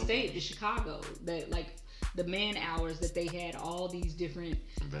the state, the Chicago, that like the man hours that they had all these different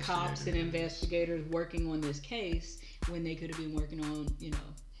cops and investigators working on this case when they could have been working on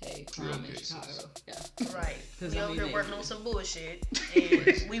crime in Chicago. Yeah. Right. We over here working on some bullshit,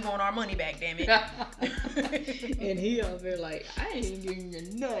 and we want our money back, damn it. And he over there like, I ain't giving you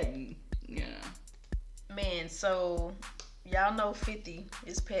nothing. Yeah. Man, so y'all know 50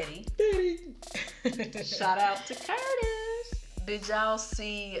 is petty. Shout out to Curtis. Did y'all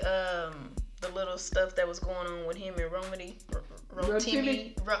see the little stuff that was going on with him and Romany?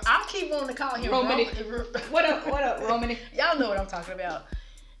 Rotimi. I keep wanting to call him Romany. What up, Romany? Y'all know what I'm talking about.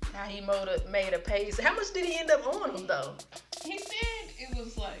 How he made a page. How much did he end up on him though? He said it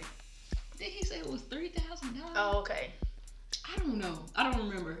was like. Did he say it was $3,000? Oh, okay. I don't know. I don't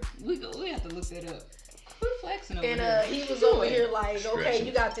remember. We have to look that up. We're flexing over here. And he was over here like, okay,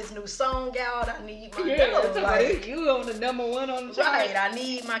 you got this new song out. I need my dough. Like, you on the number 1 on the chart. Right, I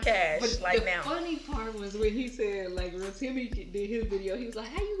need my cash. But like now. The funny part was when he said, like, Rotimi did his video. He was like,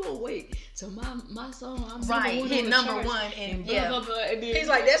 how you gonna wait till my song? I'm hit number 1 and blah, blah, blah. And then, he's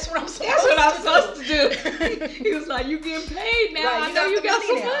like, that's what I'm supposed to do. He was like, you getting paid now? Right, I know you got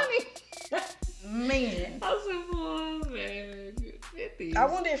some money. Man. I said, boy, man, 50. I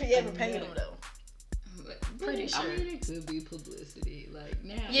wonder if he ever paid him though. pretty sure. I mean, it could be publicity. Like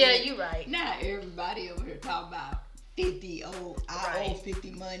now. Yeah, you're right. Now everybody over here talking about 50. Oh, I owe Right.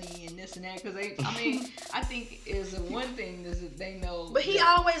 50 money and this and that. Because I think is one thing is that they know. But he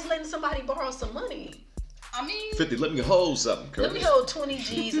that, always letting somebody borrow some money. I mean, 50, let me hold something, Curtis. Let me hold 20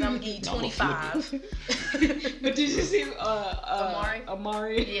 G's and I'm gonna give you No, I'm gonna 25. but did you see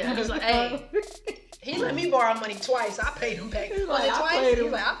Amari? Yeah, he's like, hey. He let me borrow money twice. I paid him back. He's Was like, it I twice? paid He's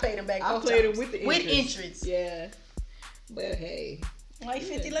him- like, I paid him back I both played it times. with the With interest. interest. Yeah. But hey. Like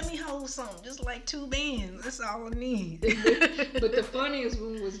 50, let me hold something. Just like 2 bands. That's all I need. But the funniest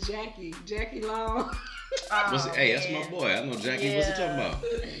one was Jackie Long. Hey, that's my boy. I know Jackie. What's he talking about?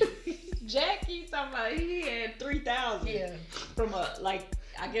 Jackie talking about he had 3,000 Yeah. from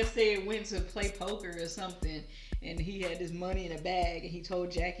I guess they went to play poker or something, and he had this money in a bag, and he told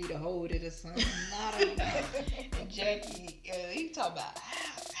Jackie to hold it or something. I don't know. And Jackie, he talking about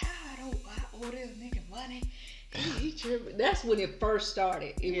how I owe this nigga money. He tripping. That's when it first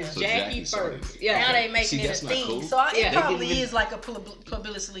started. It was So Jackie Jackie started first. it. Yeah. Now they making See, it a that's not thing. cool. So it Yeah. probably They didn't is like a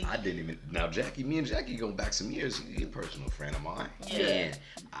publicity. I didn't even. Now, me and Jackie going back some years. He's a personal friend of mine. Yeah. Man,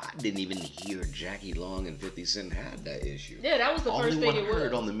 I didn't even hear Jackie Long and 50 Cent had that issue. Yeah, that was the Only first one thing I it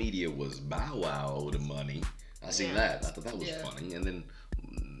heard was. on the media was Bow Wow owed him money. I seen Yeah. that. I thought that was Yeah. funny. And then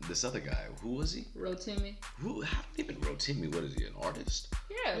this other guy, who was he? Rotimi. How did even Rotimi? What is he? An artist?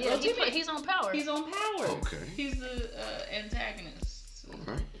 Yeah, Yeah, Rotimi. he's on Power. He's on Power. Okay. He's the antagonist.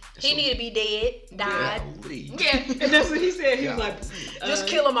 All right. He need to be dead, died. Golly. Yeah, and that's what he said. He was Yeah. like, Just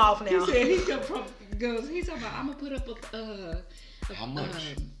kill him off now. He said he he's talking about, I'm gonna put up How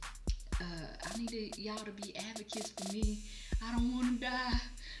much? I need y'all to be advocates for me. I don't want to die.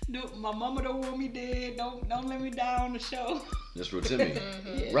 No, my mama don't want me dead. Don't let me die on the show. That's Rotimi.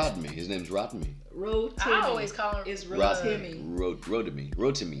 Yeah. Rodney. His name's Rodney. Rotimi. I always call him. It's Rodney. Rotimi.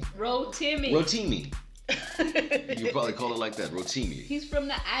 Rotimi. Rotimi. Rotimi. You probably call it like that. Rotimi. He's from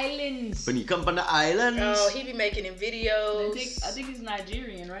the islands. When you come from the islands. Oh, he be making him videos. I think he's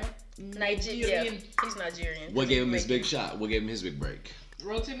Nigerian, right? Nigerian. He's Nigerian. What gave him his big shot? What gave him his big break?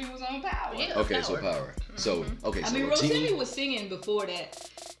 Rotimi was on Power. Yeah. Okay, so Power. Power. So okay, I so mean, Rotimi. Rotimi was singing before that.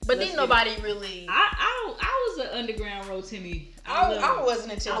 But Let's then nobody really. I was an underground Rotimi. I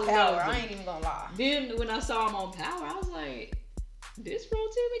wasn't until I Power. loved I him. ain't even gonna lie. Then when I saw him on Power, I was like, "This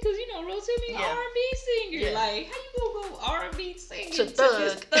Rotimi?" Because Rotimi Yeah. R&B singer. Yeah. Like, how you gonna go R&B singing To this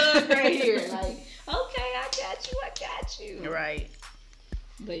Thug. thug right here? Like, okay, I got you. Right.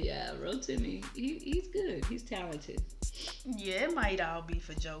 But yeah, Rotimi, he's good. He's talented. Yeah, it might all be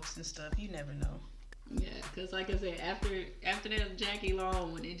for jokes and stuff. You never know. Yeah, because like I said, after that Jackie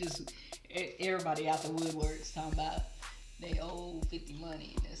Long, when everybody out the woodworks talking about they owe 50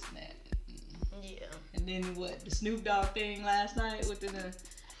 money and this and that. Yeah. And then what, the Snoop Dogg thing last night within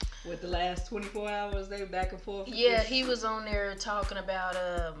the last 24 hours, they were back and forth. Yeah, he was on there talking about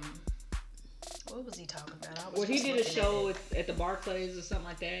what was he talking about? Well, he did a show at the Barclays or something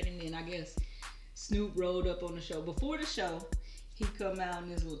like that, and then I guess Snoop rolled up on the show. Before the show, he come out in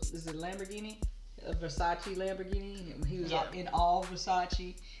his Lamborghini, a Versace Lamborghini, and he was in all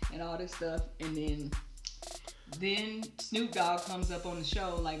Versace and all this stuff. And then Snoop Dogg comes up on the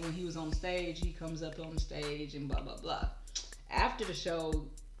show, like when he was on stage, he comes up on the stage and blah blah blah. After the show,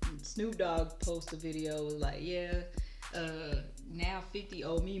 Snoop Dogg posts a video like, now 50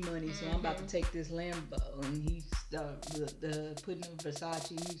 owe me money, so I'm about to take this Lambo. And he started putting on Versace.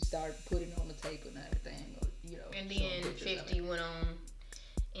 He started putting on the tape and everything. And showing then pictures of 50 it. went on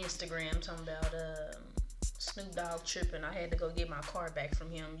Instagram talking about Snoop Dogg tripping. I had to go get my car back from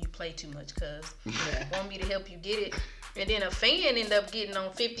him. You play too much, cuz. Want me to help you get it? And then a fan ended up getting on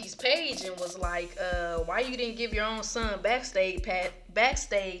 50's page and was like, why you didn't give your own son backstage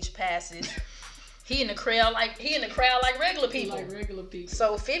passes? He in the crowd like regular people. Like regular people.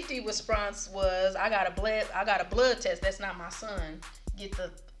 So 50 response was, I got a blood test. That's not my son. Get the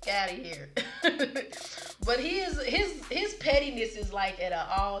out of here. But his pettiness is like at an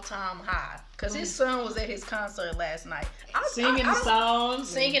all-time high. Cause his son was at his concert last night. Singing the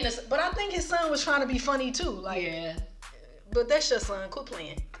songs. But I think his son was trying to be funny too. Like, Yeah. But that's your son. Quit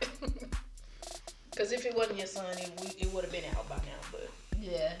playing. Cause if it wasn't your son, it would have been out by now. But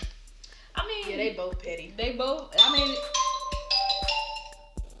Yeah. I mean, yeah, they both petty. They both. I mean,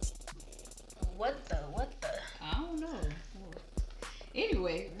 What the? I don't know.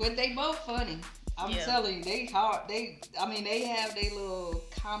 Anyway, but they both funny. I'm Yeah. telling you, they hard. They have their little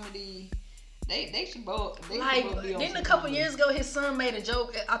comedy. They should both. They Like, should both be on didn't some a couple comedy. years ago his son made a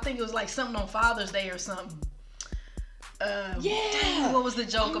joke? I think it was like something on Father's Day or something. Dang, what was the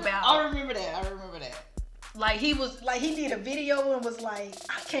joke about? I remember that. Like he did a video and was like,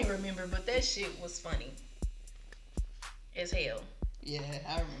 I can't remember, but that shit was funny. as hell. Yeah,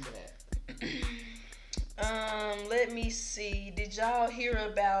 I remember that. Let me see. Did y'all hear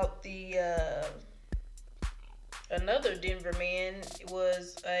about the another Denver man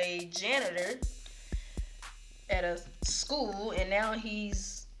was a janitor at a school, and now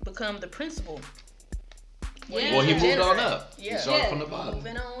he's become the principal. Yeah. Well, he moved Janitor. on up. Yeah. He started Yeah. from the bottom.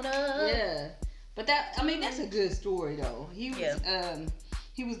 Moving on up. Yeah, but that's a good story though. He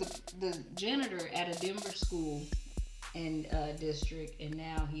was the janitor at a Denver school and district, and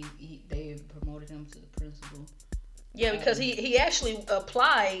now they promoted him to the principal. Yeah, because he actually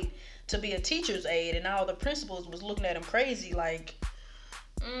applied to be a teacher's aide, and all the principals was looking at him crazy, like,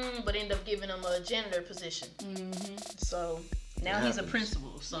 but ended up giving him a janitor position. Mm-hmm. So now It he's a happens.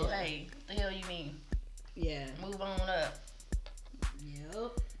 principal. So Yeah. hey, what the hell you mean? Yeah. Move on up.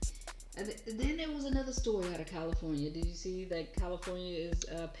 Yep. And then there was another story out of California. Did you see that California is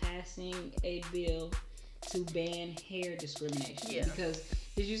passing a bill to ban hair discrimination? Yeah. Because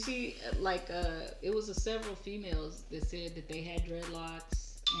did you see it was several females that said that they had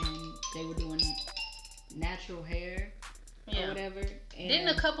dreadlocks and they were doing natural hair or whatever. And Didn't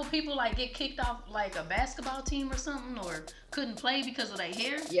a couple people like get kicked off like a basketball team or something, or couldn't play because of their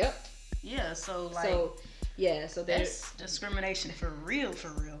hair? Yep. Yeah. So like. So that's discrimination for real, for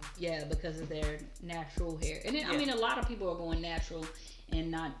real. Yeah, because of their natural hair. And then, Yeah. I mean, a lot of people are going natural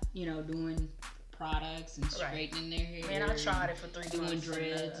and not, doing products and straightening their hair. Man, I tried it for 3 doing months.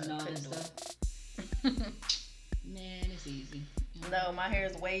 dreads and all that couldn't do stuff. Man, it's easy. No, my hair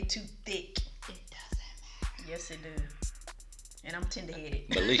is way too thick. It doesn't matter. Yes, it do. And I'm tender-headed.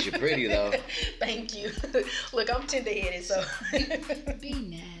 But at least you're pretty though. Thank you. Look, I'm tender-headed, so. Be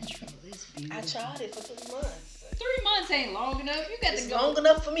natural. It's beautiful. I tried it for 3 months. 3 months ain't long enough. You got It's to go. long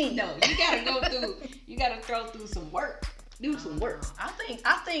enough for me. No, you got to go through. You got to throw through some work. Do some work. I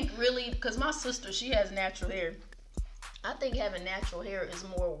think really, because my sister, she has natural hair. I think having natural hair is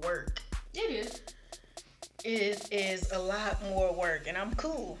more work. It is. It is a lot more work, and I'm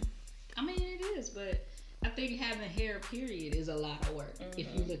cool. I mean, it is, but I think having hair, period, is a lot of work if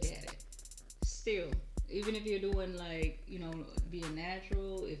you look at it. Still, even if you're doing being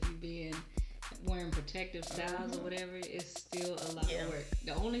natural, if you're wearing protective styles or whatever, it's still a lot of work.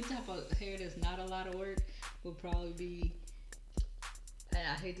 The only type of hair that's not a lot of work would probably be, and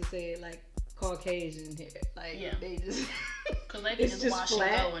I hate to say it, like Caucasian hair. Like they just, because they can just wash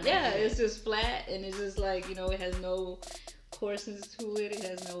flat. and go. And Yeah, it's just flat, and it's just like it has no coarseness to it. It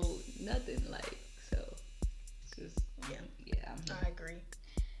has no nothing like so. It's just I agree.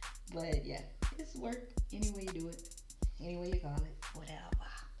 But yeah, it's work any way you do it, any way you call it, whatever.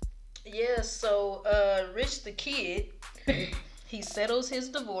 Yeah, so Rich the Kid, he settles his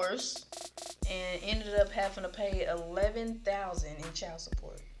divorce and ended up having to pay $11,000 in child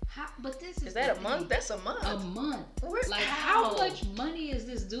support. But this is that a month? That's a month. A month. Like how much money is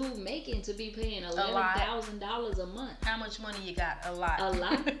this dude making to be paying $11,000 a month? How much money you got? A lot. A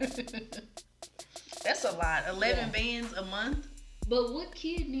lot. That's a lot. 11 bands a month. But what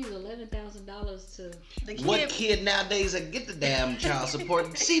kid needs $11,000 to? What kid nowadays that get the damn child support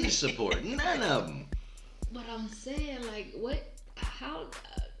and see the support? None of them. But I'm saying, like, what? How?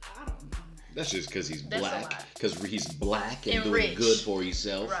 I don't know. That's just because he's That's black. Because he's black and doing rich. good for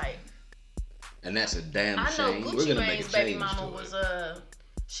himself. Right. And that's a damn I know shame. We're Gucci gonna make Mane's a baby change mama to was it.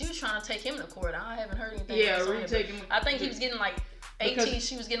 she was trying to take him to court. I haven't heard anything. Yeah, else on it, retake him. I think he was getting like 18.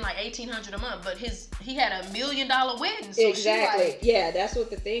 She was getting like $1,800 a month, but he had $1 million wedding. So exactly. Yeah, that's what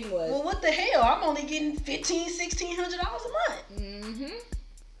the thing was. Well, what the hell? I'm only getting $1,500-$1,600 a month. Mm-hmm.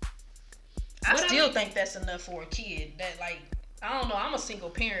 I still think that's enough for a kid. That I don't know. I'm a single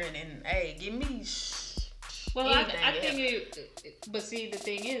parent, and hey, give me. Well, I think but see, the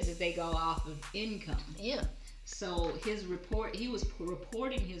thing is they go off of income. Yeah. So he was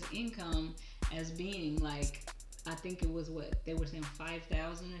reporting his income as being like, I think it was what they were saying, $5,000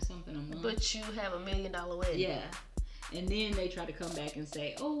 or something a month. But you have $1 million wedding. Yeah. And then they try to come back and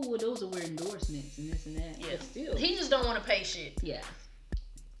say, oh, well, those are endorsements and this and that. Yeah. But still, He just don't want to pay shit. yeah.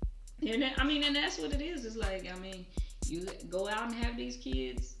 And and that's what it is. It's like, you go out and have these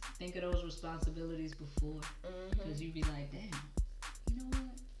kids, think of those responsibilities before. Because you be like, damn, you know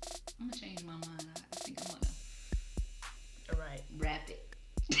what? I'm going to change my mind. I think I'm going to wrap it.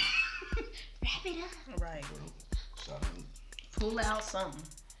 Wrap it up. Right. Pull out something.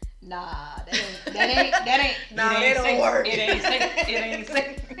 Nah, that ain't. Nah, that don't work. It ain't safe.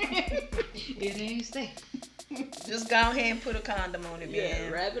 It ain't safe. Just go ahead and put a condom on it, man. Yeah,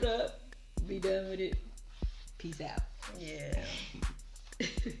 wrap it up. Be done with it. Peace out. Yeah.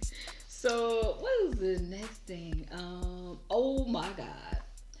 So what was the next thing? Oh my God.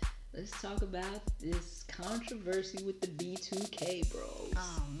 let's talk about this controversy with the B2K bros.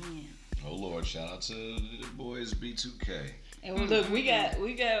 Oh man. Oh Lord, shout out to the boys B2K. And look, we got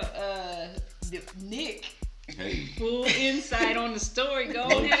Nick. Hey. Full insight on the story. Go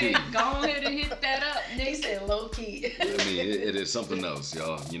ahead and hit that up. Nick. He said low key. I mean, it is something else,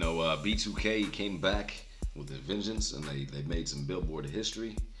 y'all. You know, B2K came back with a vengeance, and they made some Billboard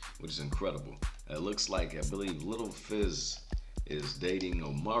history, which is incredible. It looks like, I believe, Little Fizz is dating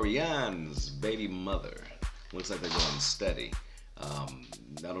Omarion's baby mother. Looks like they're going steady. I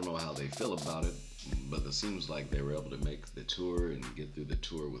don't know how they feel about it, but it seems like they were able to make the tour and get through the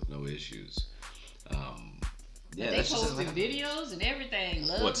tour with no issues. Yeah, they posted videos and everything.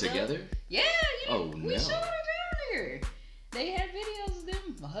 What, together? Yeah, we showed it earlier. They had videos of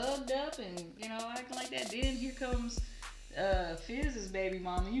them hugged up and, acting like that. Then here comes Fizz's baby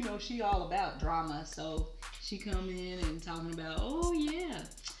mama. She all about drama. So she come in and talking about, oh, yeah,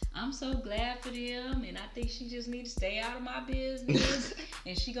 I'm so glad for them. And I think she just need to stay out of my business.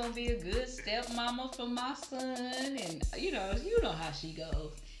 And she going to be a good stepmama for my son. And, you know how she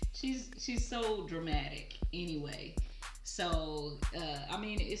goes. She's so dramatic anyway. So,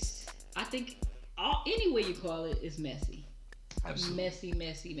 I think any way you call it is messy. Absolutely.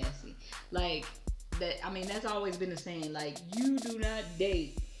 Messy. Like, that's always been the saying. Like, you do not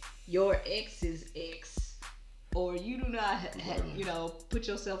date your ex's ex. Or you do not, put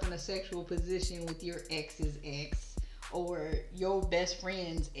yourself in a sexual position with your ex's ex. Or your best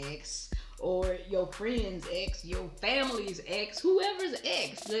friend's ex. Or your friend's ex, your family's ex, whoever's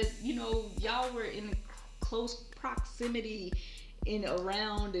ex that y'all were in close proximity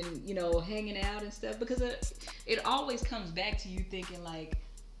around and hanging out and stuff, because it always comes back to you thinking like,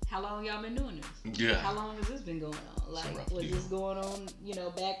 how long y'all been doing this? Yeah. How long has this been going on? Like, was this going on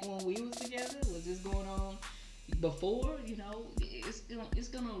back when we was together? Was this going on before? It's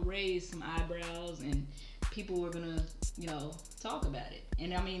gonna raise some eyebrows, and people were gonna talk about it.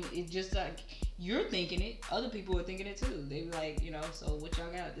 And it's just like you're thinking it, other people are thinking it too. They were like, so what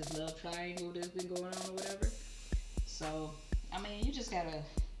y'all got, this love triangle that's been going on or whatever. So you just gotta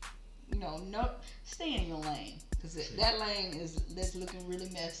stay in your lane, because that lane that's looking really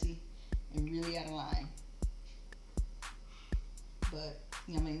messy and really out of line. But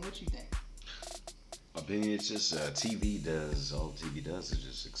what you think? Opinion, it's just all TV does is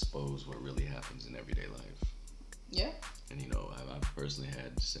just expose what really happens in everyday life. Yeah. And I've personally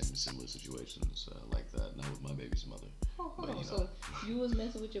had similar situations like that, not with my baby's mother. Oh, hold on. So you was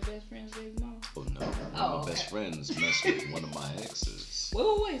messing with your best friend's baby mama? Oh no, my best friends messed with one of my exes.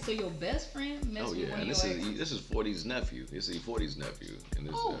 Wait. So your best friend messed with one of your exes? This is 40's nephew. This is 40's nephew. And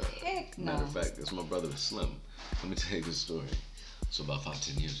this, heck no. Matter of fact, that's my brother Slim. Let me tell you this story. So about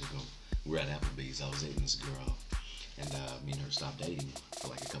 5-10 years ago, we were at Applebee's. I was dating this girl, and me and her stopped dating for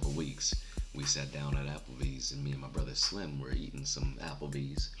like a couple weeks. We sat down at Applebee's, and me and my brother Slim were eating some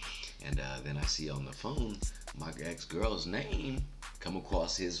Applebee's, and then I see on the phone my ex-girl's name come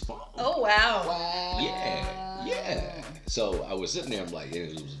across his phone. Oh, wow. Yeah. So I was sitting there, I'm like,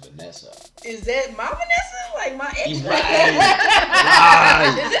 it was Vanessa. Is that my Vanessa? Like my ex? Right.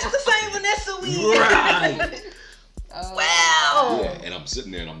 Is this the same Vanessa we? Right. Wow. Yeah, and I'm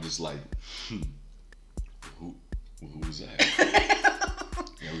sitting there and I'm just like, who was that?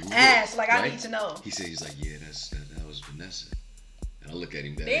 Ask, like, right? I need to know. He's like, yeah, that was Vanessa. And I look at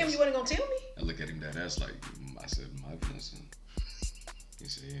him that Damn, you wasn't gonna tell me? I look at him that ass like, I said, my Vanessa. He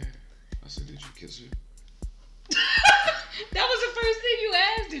said, yeah. I said, did you kiss her? That was the first thing you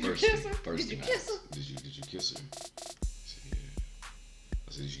asked. Did you kiss her? First did you thing kiss her? Did you kiss her? He said, yeah.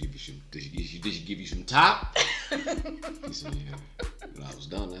 I said, did she give you some top? He said, yeah. And I was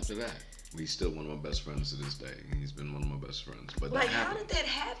done after that. He's still one of my best friends to this day. He's been one of my best friends. But like, how did that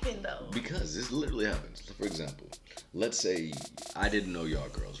happen, though? Because this literally happens. For example, let's say I didn't know y'all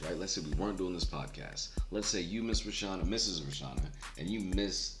girls, right? Let's say we weren't doing this podcast. Let's say you, Mrs. Rashana, and you,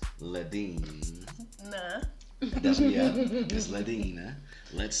 Miss Ladine. Nah. Miss Ladina.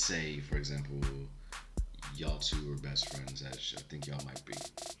 Let's say, for example, y'all two are best friends, as I think y'all might be.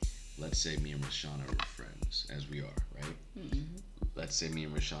 Let's say me and Rashana were friends, as we are, right? Mm-hmm. Let's say me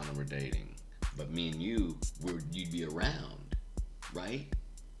and Rashana were dating, but me and you'd be around, right?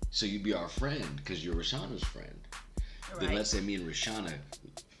 So you'd be our friend because you're Rashana's friend. Right. Then let's say me and Rashana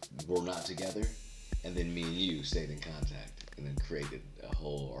were not together, and then me and you stayed in contact and then created a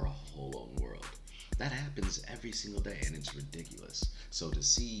whole own world. That happens every single day, and it's ridiculous. So to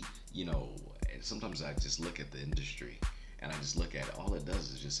see, and sometimes I just look at the industry, and I just look at it, all it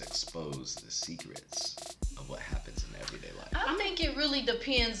does is just expose the secrets of what happens in everyday life? I think it really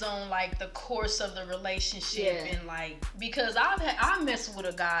depends on like the course of the relationship and like because I messed with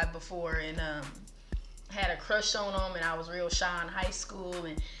a guy before and had a crush on him and I was real shy in high school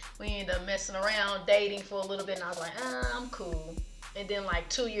and we ended up messing around dating for a little bit and I was like I'm cool. And then like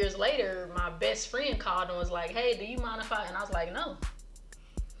 2 years later my best friend called and was like, hey, do you mind if I, and I was like, no.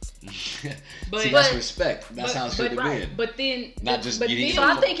 But, see, that's respect. That's how it should have been. But then, not just. So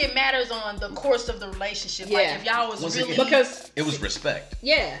I think it matters on the course of the relationship. Yeah. Like if y'all was really because it was respect.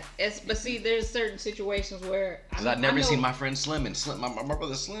 Yeah, but see, there's certain situations where because I've never seen my friend Slim and my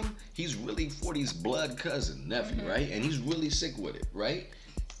brother Slim. He's really 40's blood cousin nephew, right? And he's really sick with it, right?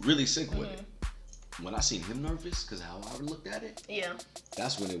 Really sick with it. When I seen him nervous, because how I looked at it,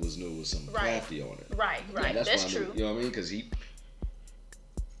 that's when it was some crafty on it. Right. Yeah, that's true. You know what I mean? Because he.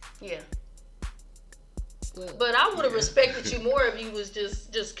 Yeah. But I would have respected you more if you was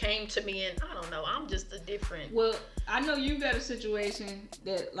just came to me and I don't know, I'm just a different. Well, I know you got a situation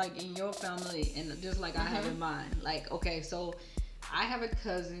that like in your family and just like I have in mine. Like, okay, so I have a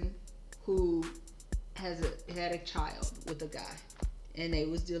cousin who had a child with a guy and they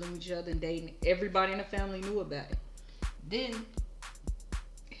was dealing with each other and dating. Everybody in the family knew about it. Then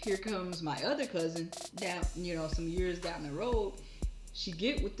here comes my other cousin down, some years down the road. She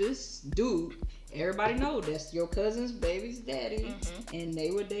get with this dude. Everybody know that's your cousin's baby's daddy, and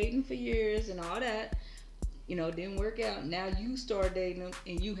they were dating for years and all that. Didn't work out. Now you start dating him,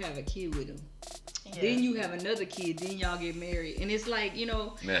 and you have a kid with him. Yeah. Then you have another kid. Then y'all get married, and it's like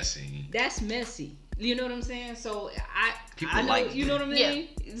messy. That's messy. You know what I'm saying? So I know, like you know what I mean.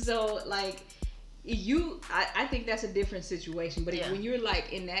 Yeah. So like. I think that's a different situation, but when you're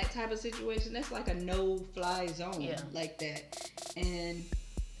like in that type of situation, that's like a no-fly zone like that. And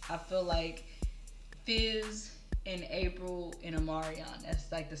I feel like Fizz and April and Amarion,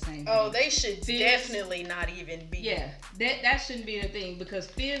 that's like the same thing. Oh, they should definitely not even be. Yeah, that shouldn't be the thing because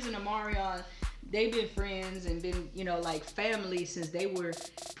Fizz and Amarion, they've been friends and been, like family since they were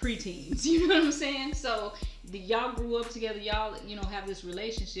preteens. You know what I'm saying? So y'all grew up together, y'all, have this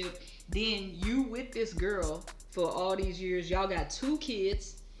relationship. Then you with this girl for all these years, y'all got 2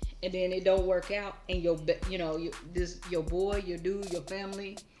 kids, and then it don't work out, and your boy, your dude, your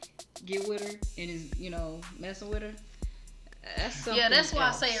family get with her and is messing with her. That's something. Yeah, that's why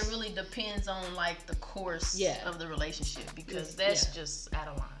else. I say it really depends on like the course of the relationship because that's just out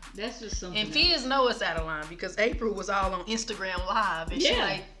of line. That's just something. And Fizz know it's out of line because April was all on Instagram Live and she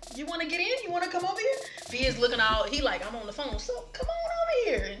like, you want to get in? You want to come over here? Fizz looking all, he like, I'm on the phone, so come on over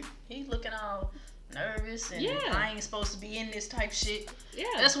here. And he's looking all nervous and I ain't supposed to be in this type shit. Yeah.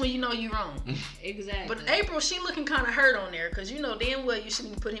 That's when you know you wrong. Exactly. But April, she looking kind of hurt on there because damn well you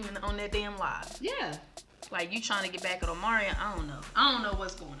shouldn't put him on that damn live. Yeah. Like you trying to get back at Omarion, I don't know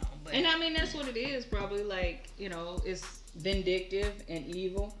what's going on. But and I mean that's what it is probably like, it's vindictive and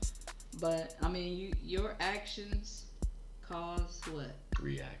evil. But I mean your actions cause what?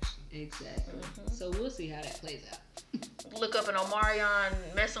 Reaction. Exactly. So we'll see how that plays out. Look up an Omarion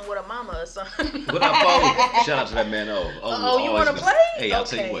messing with a mama or something. What up, O? Shout out to that man O. You want to play? Hey, I'll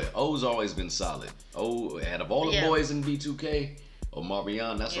tell you what. O's always been solid. Out of all the boys in B2K,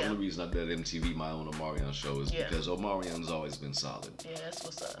 Omarion, that's the only reason I did MTV my own Omarion show is because Omarion's always been solid. Yeah, that's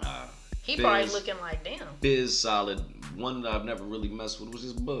what's up. He probably looking like, damn. Fizz solid. One that I've never really messed with was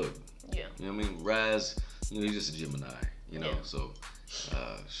just Bug. Yeah. You know what I mean? Raz, he's just a Gemini. So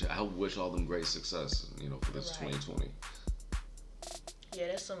I wish all them great success, for this 2020. Yeah,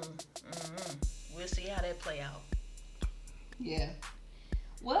 that's some. We'll see how that play out. Yeah.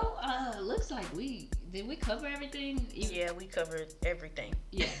 Well, looks like did we cover everything? Yeah, we covered everything.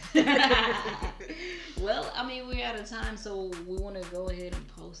 Yeah. Well, I mean, we're out of time, so we want to go ahead and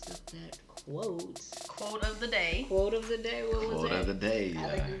post up that quote. Quote of the day. Quote of the day. What was it? Quote of the day.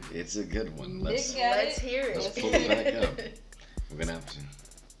 It's a good one. Let's hear it. Let's pull it back up. We're gonna have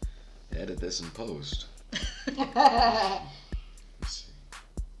to edit this and post. Let's see.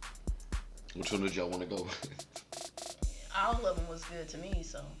 Which one did y'all want to go with? All of them was good to me,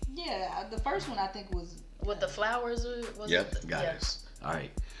 so. Yeah, the first one I think was. With the flowers? Yep, got it. All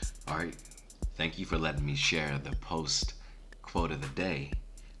right. Thank you for letting me share the post quote of the day.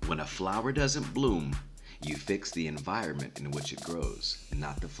 When a flower doesn't bloom, you fix the environment in which it grows,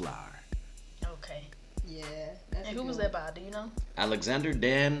 not the flower. Okay. Yeah. And who was that by? Do you know? Alexander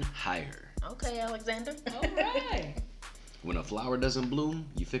Dan Heyer. Okay, Alexander. All right. When a flower doesn't bloom,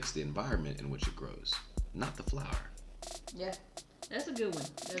 you fix the environment in which it grows, not the flower. Yeah, that's a good one.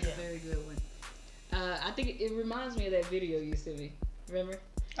 That's a very good one. I think it reminds me of that video you sent me. Remember?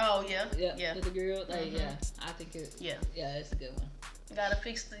 Oh yeah. Yeah. With the girl, I think it. Yeah, it's a good one. Gotta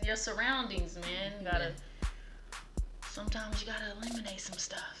fix your surroundings, man. Gotta Sometimes you gotta eliminate some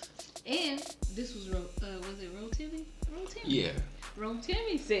stuff. And this was was it Rotimi? Rotimi. Yeah.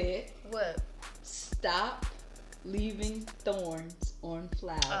 Rotimi said, What? "Stop leaving thorns on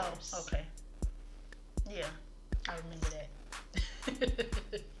flowers." Oh, okay. Yeah, I remember that.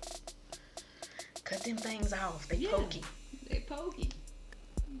 Cut them things off. They pokey. They pokey.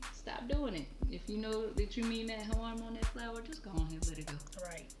 Stop doing it. If you know that you mean that harm on that flower, just go on and let it go.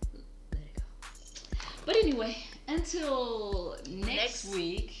 Right. Let it go. But anyway, until next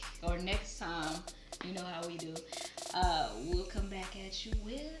week or next time, you know how we do. We'll come back at you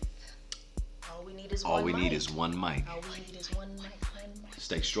with. All we need is All one we mic. need is one mic. All we need is one mic. One mic.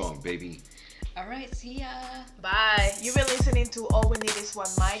 Stay strong, baby. All right, see ya. Bye. You've been listening to All We Need Is One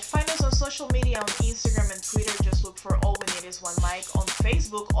Mic. Find us on social media on Instagram and Twitter. Just look for All We Need Is One Mic. On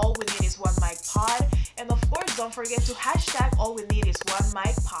Facebook, All We Need Is One Mic Pod. And of course, don't forget to hashtag All We Need Is One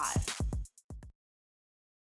Mic Pod.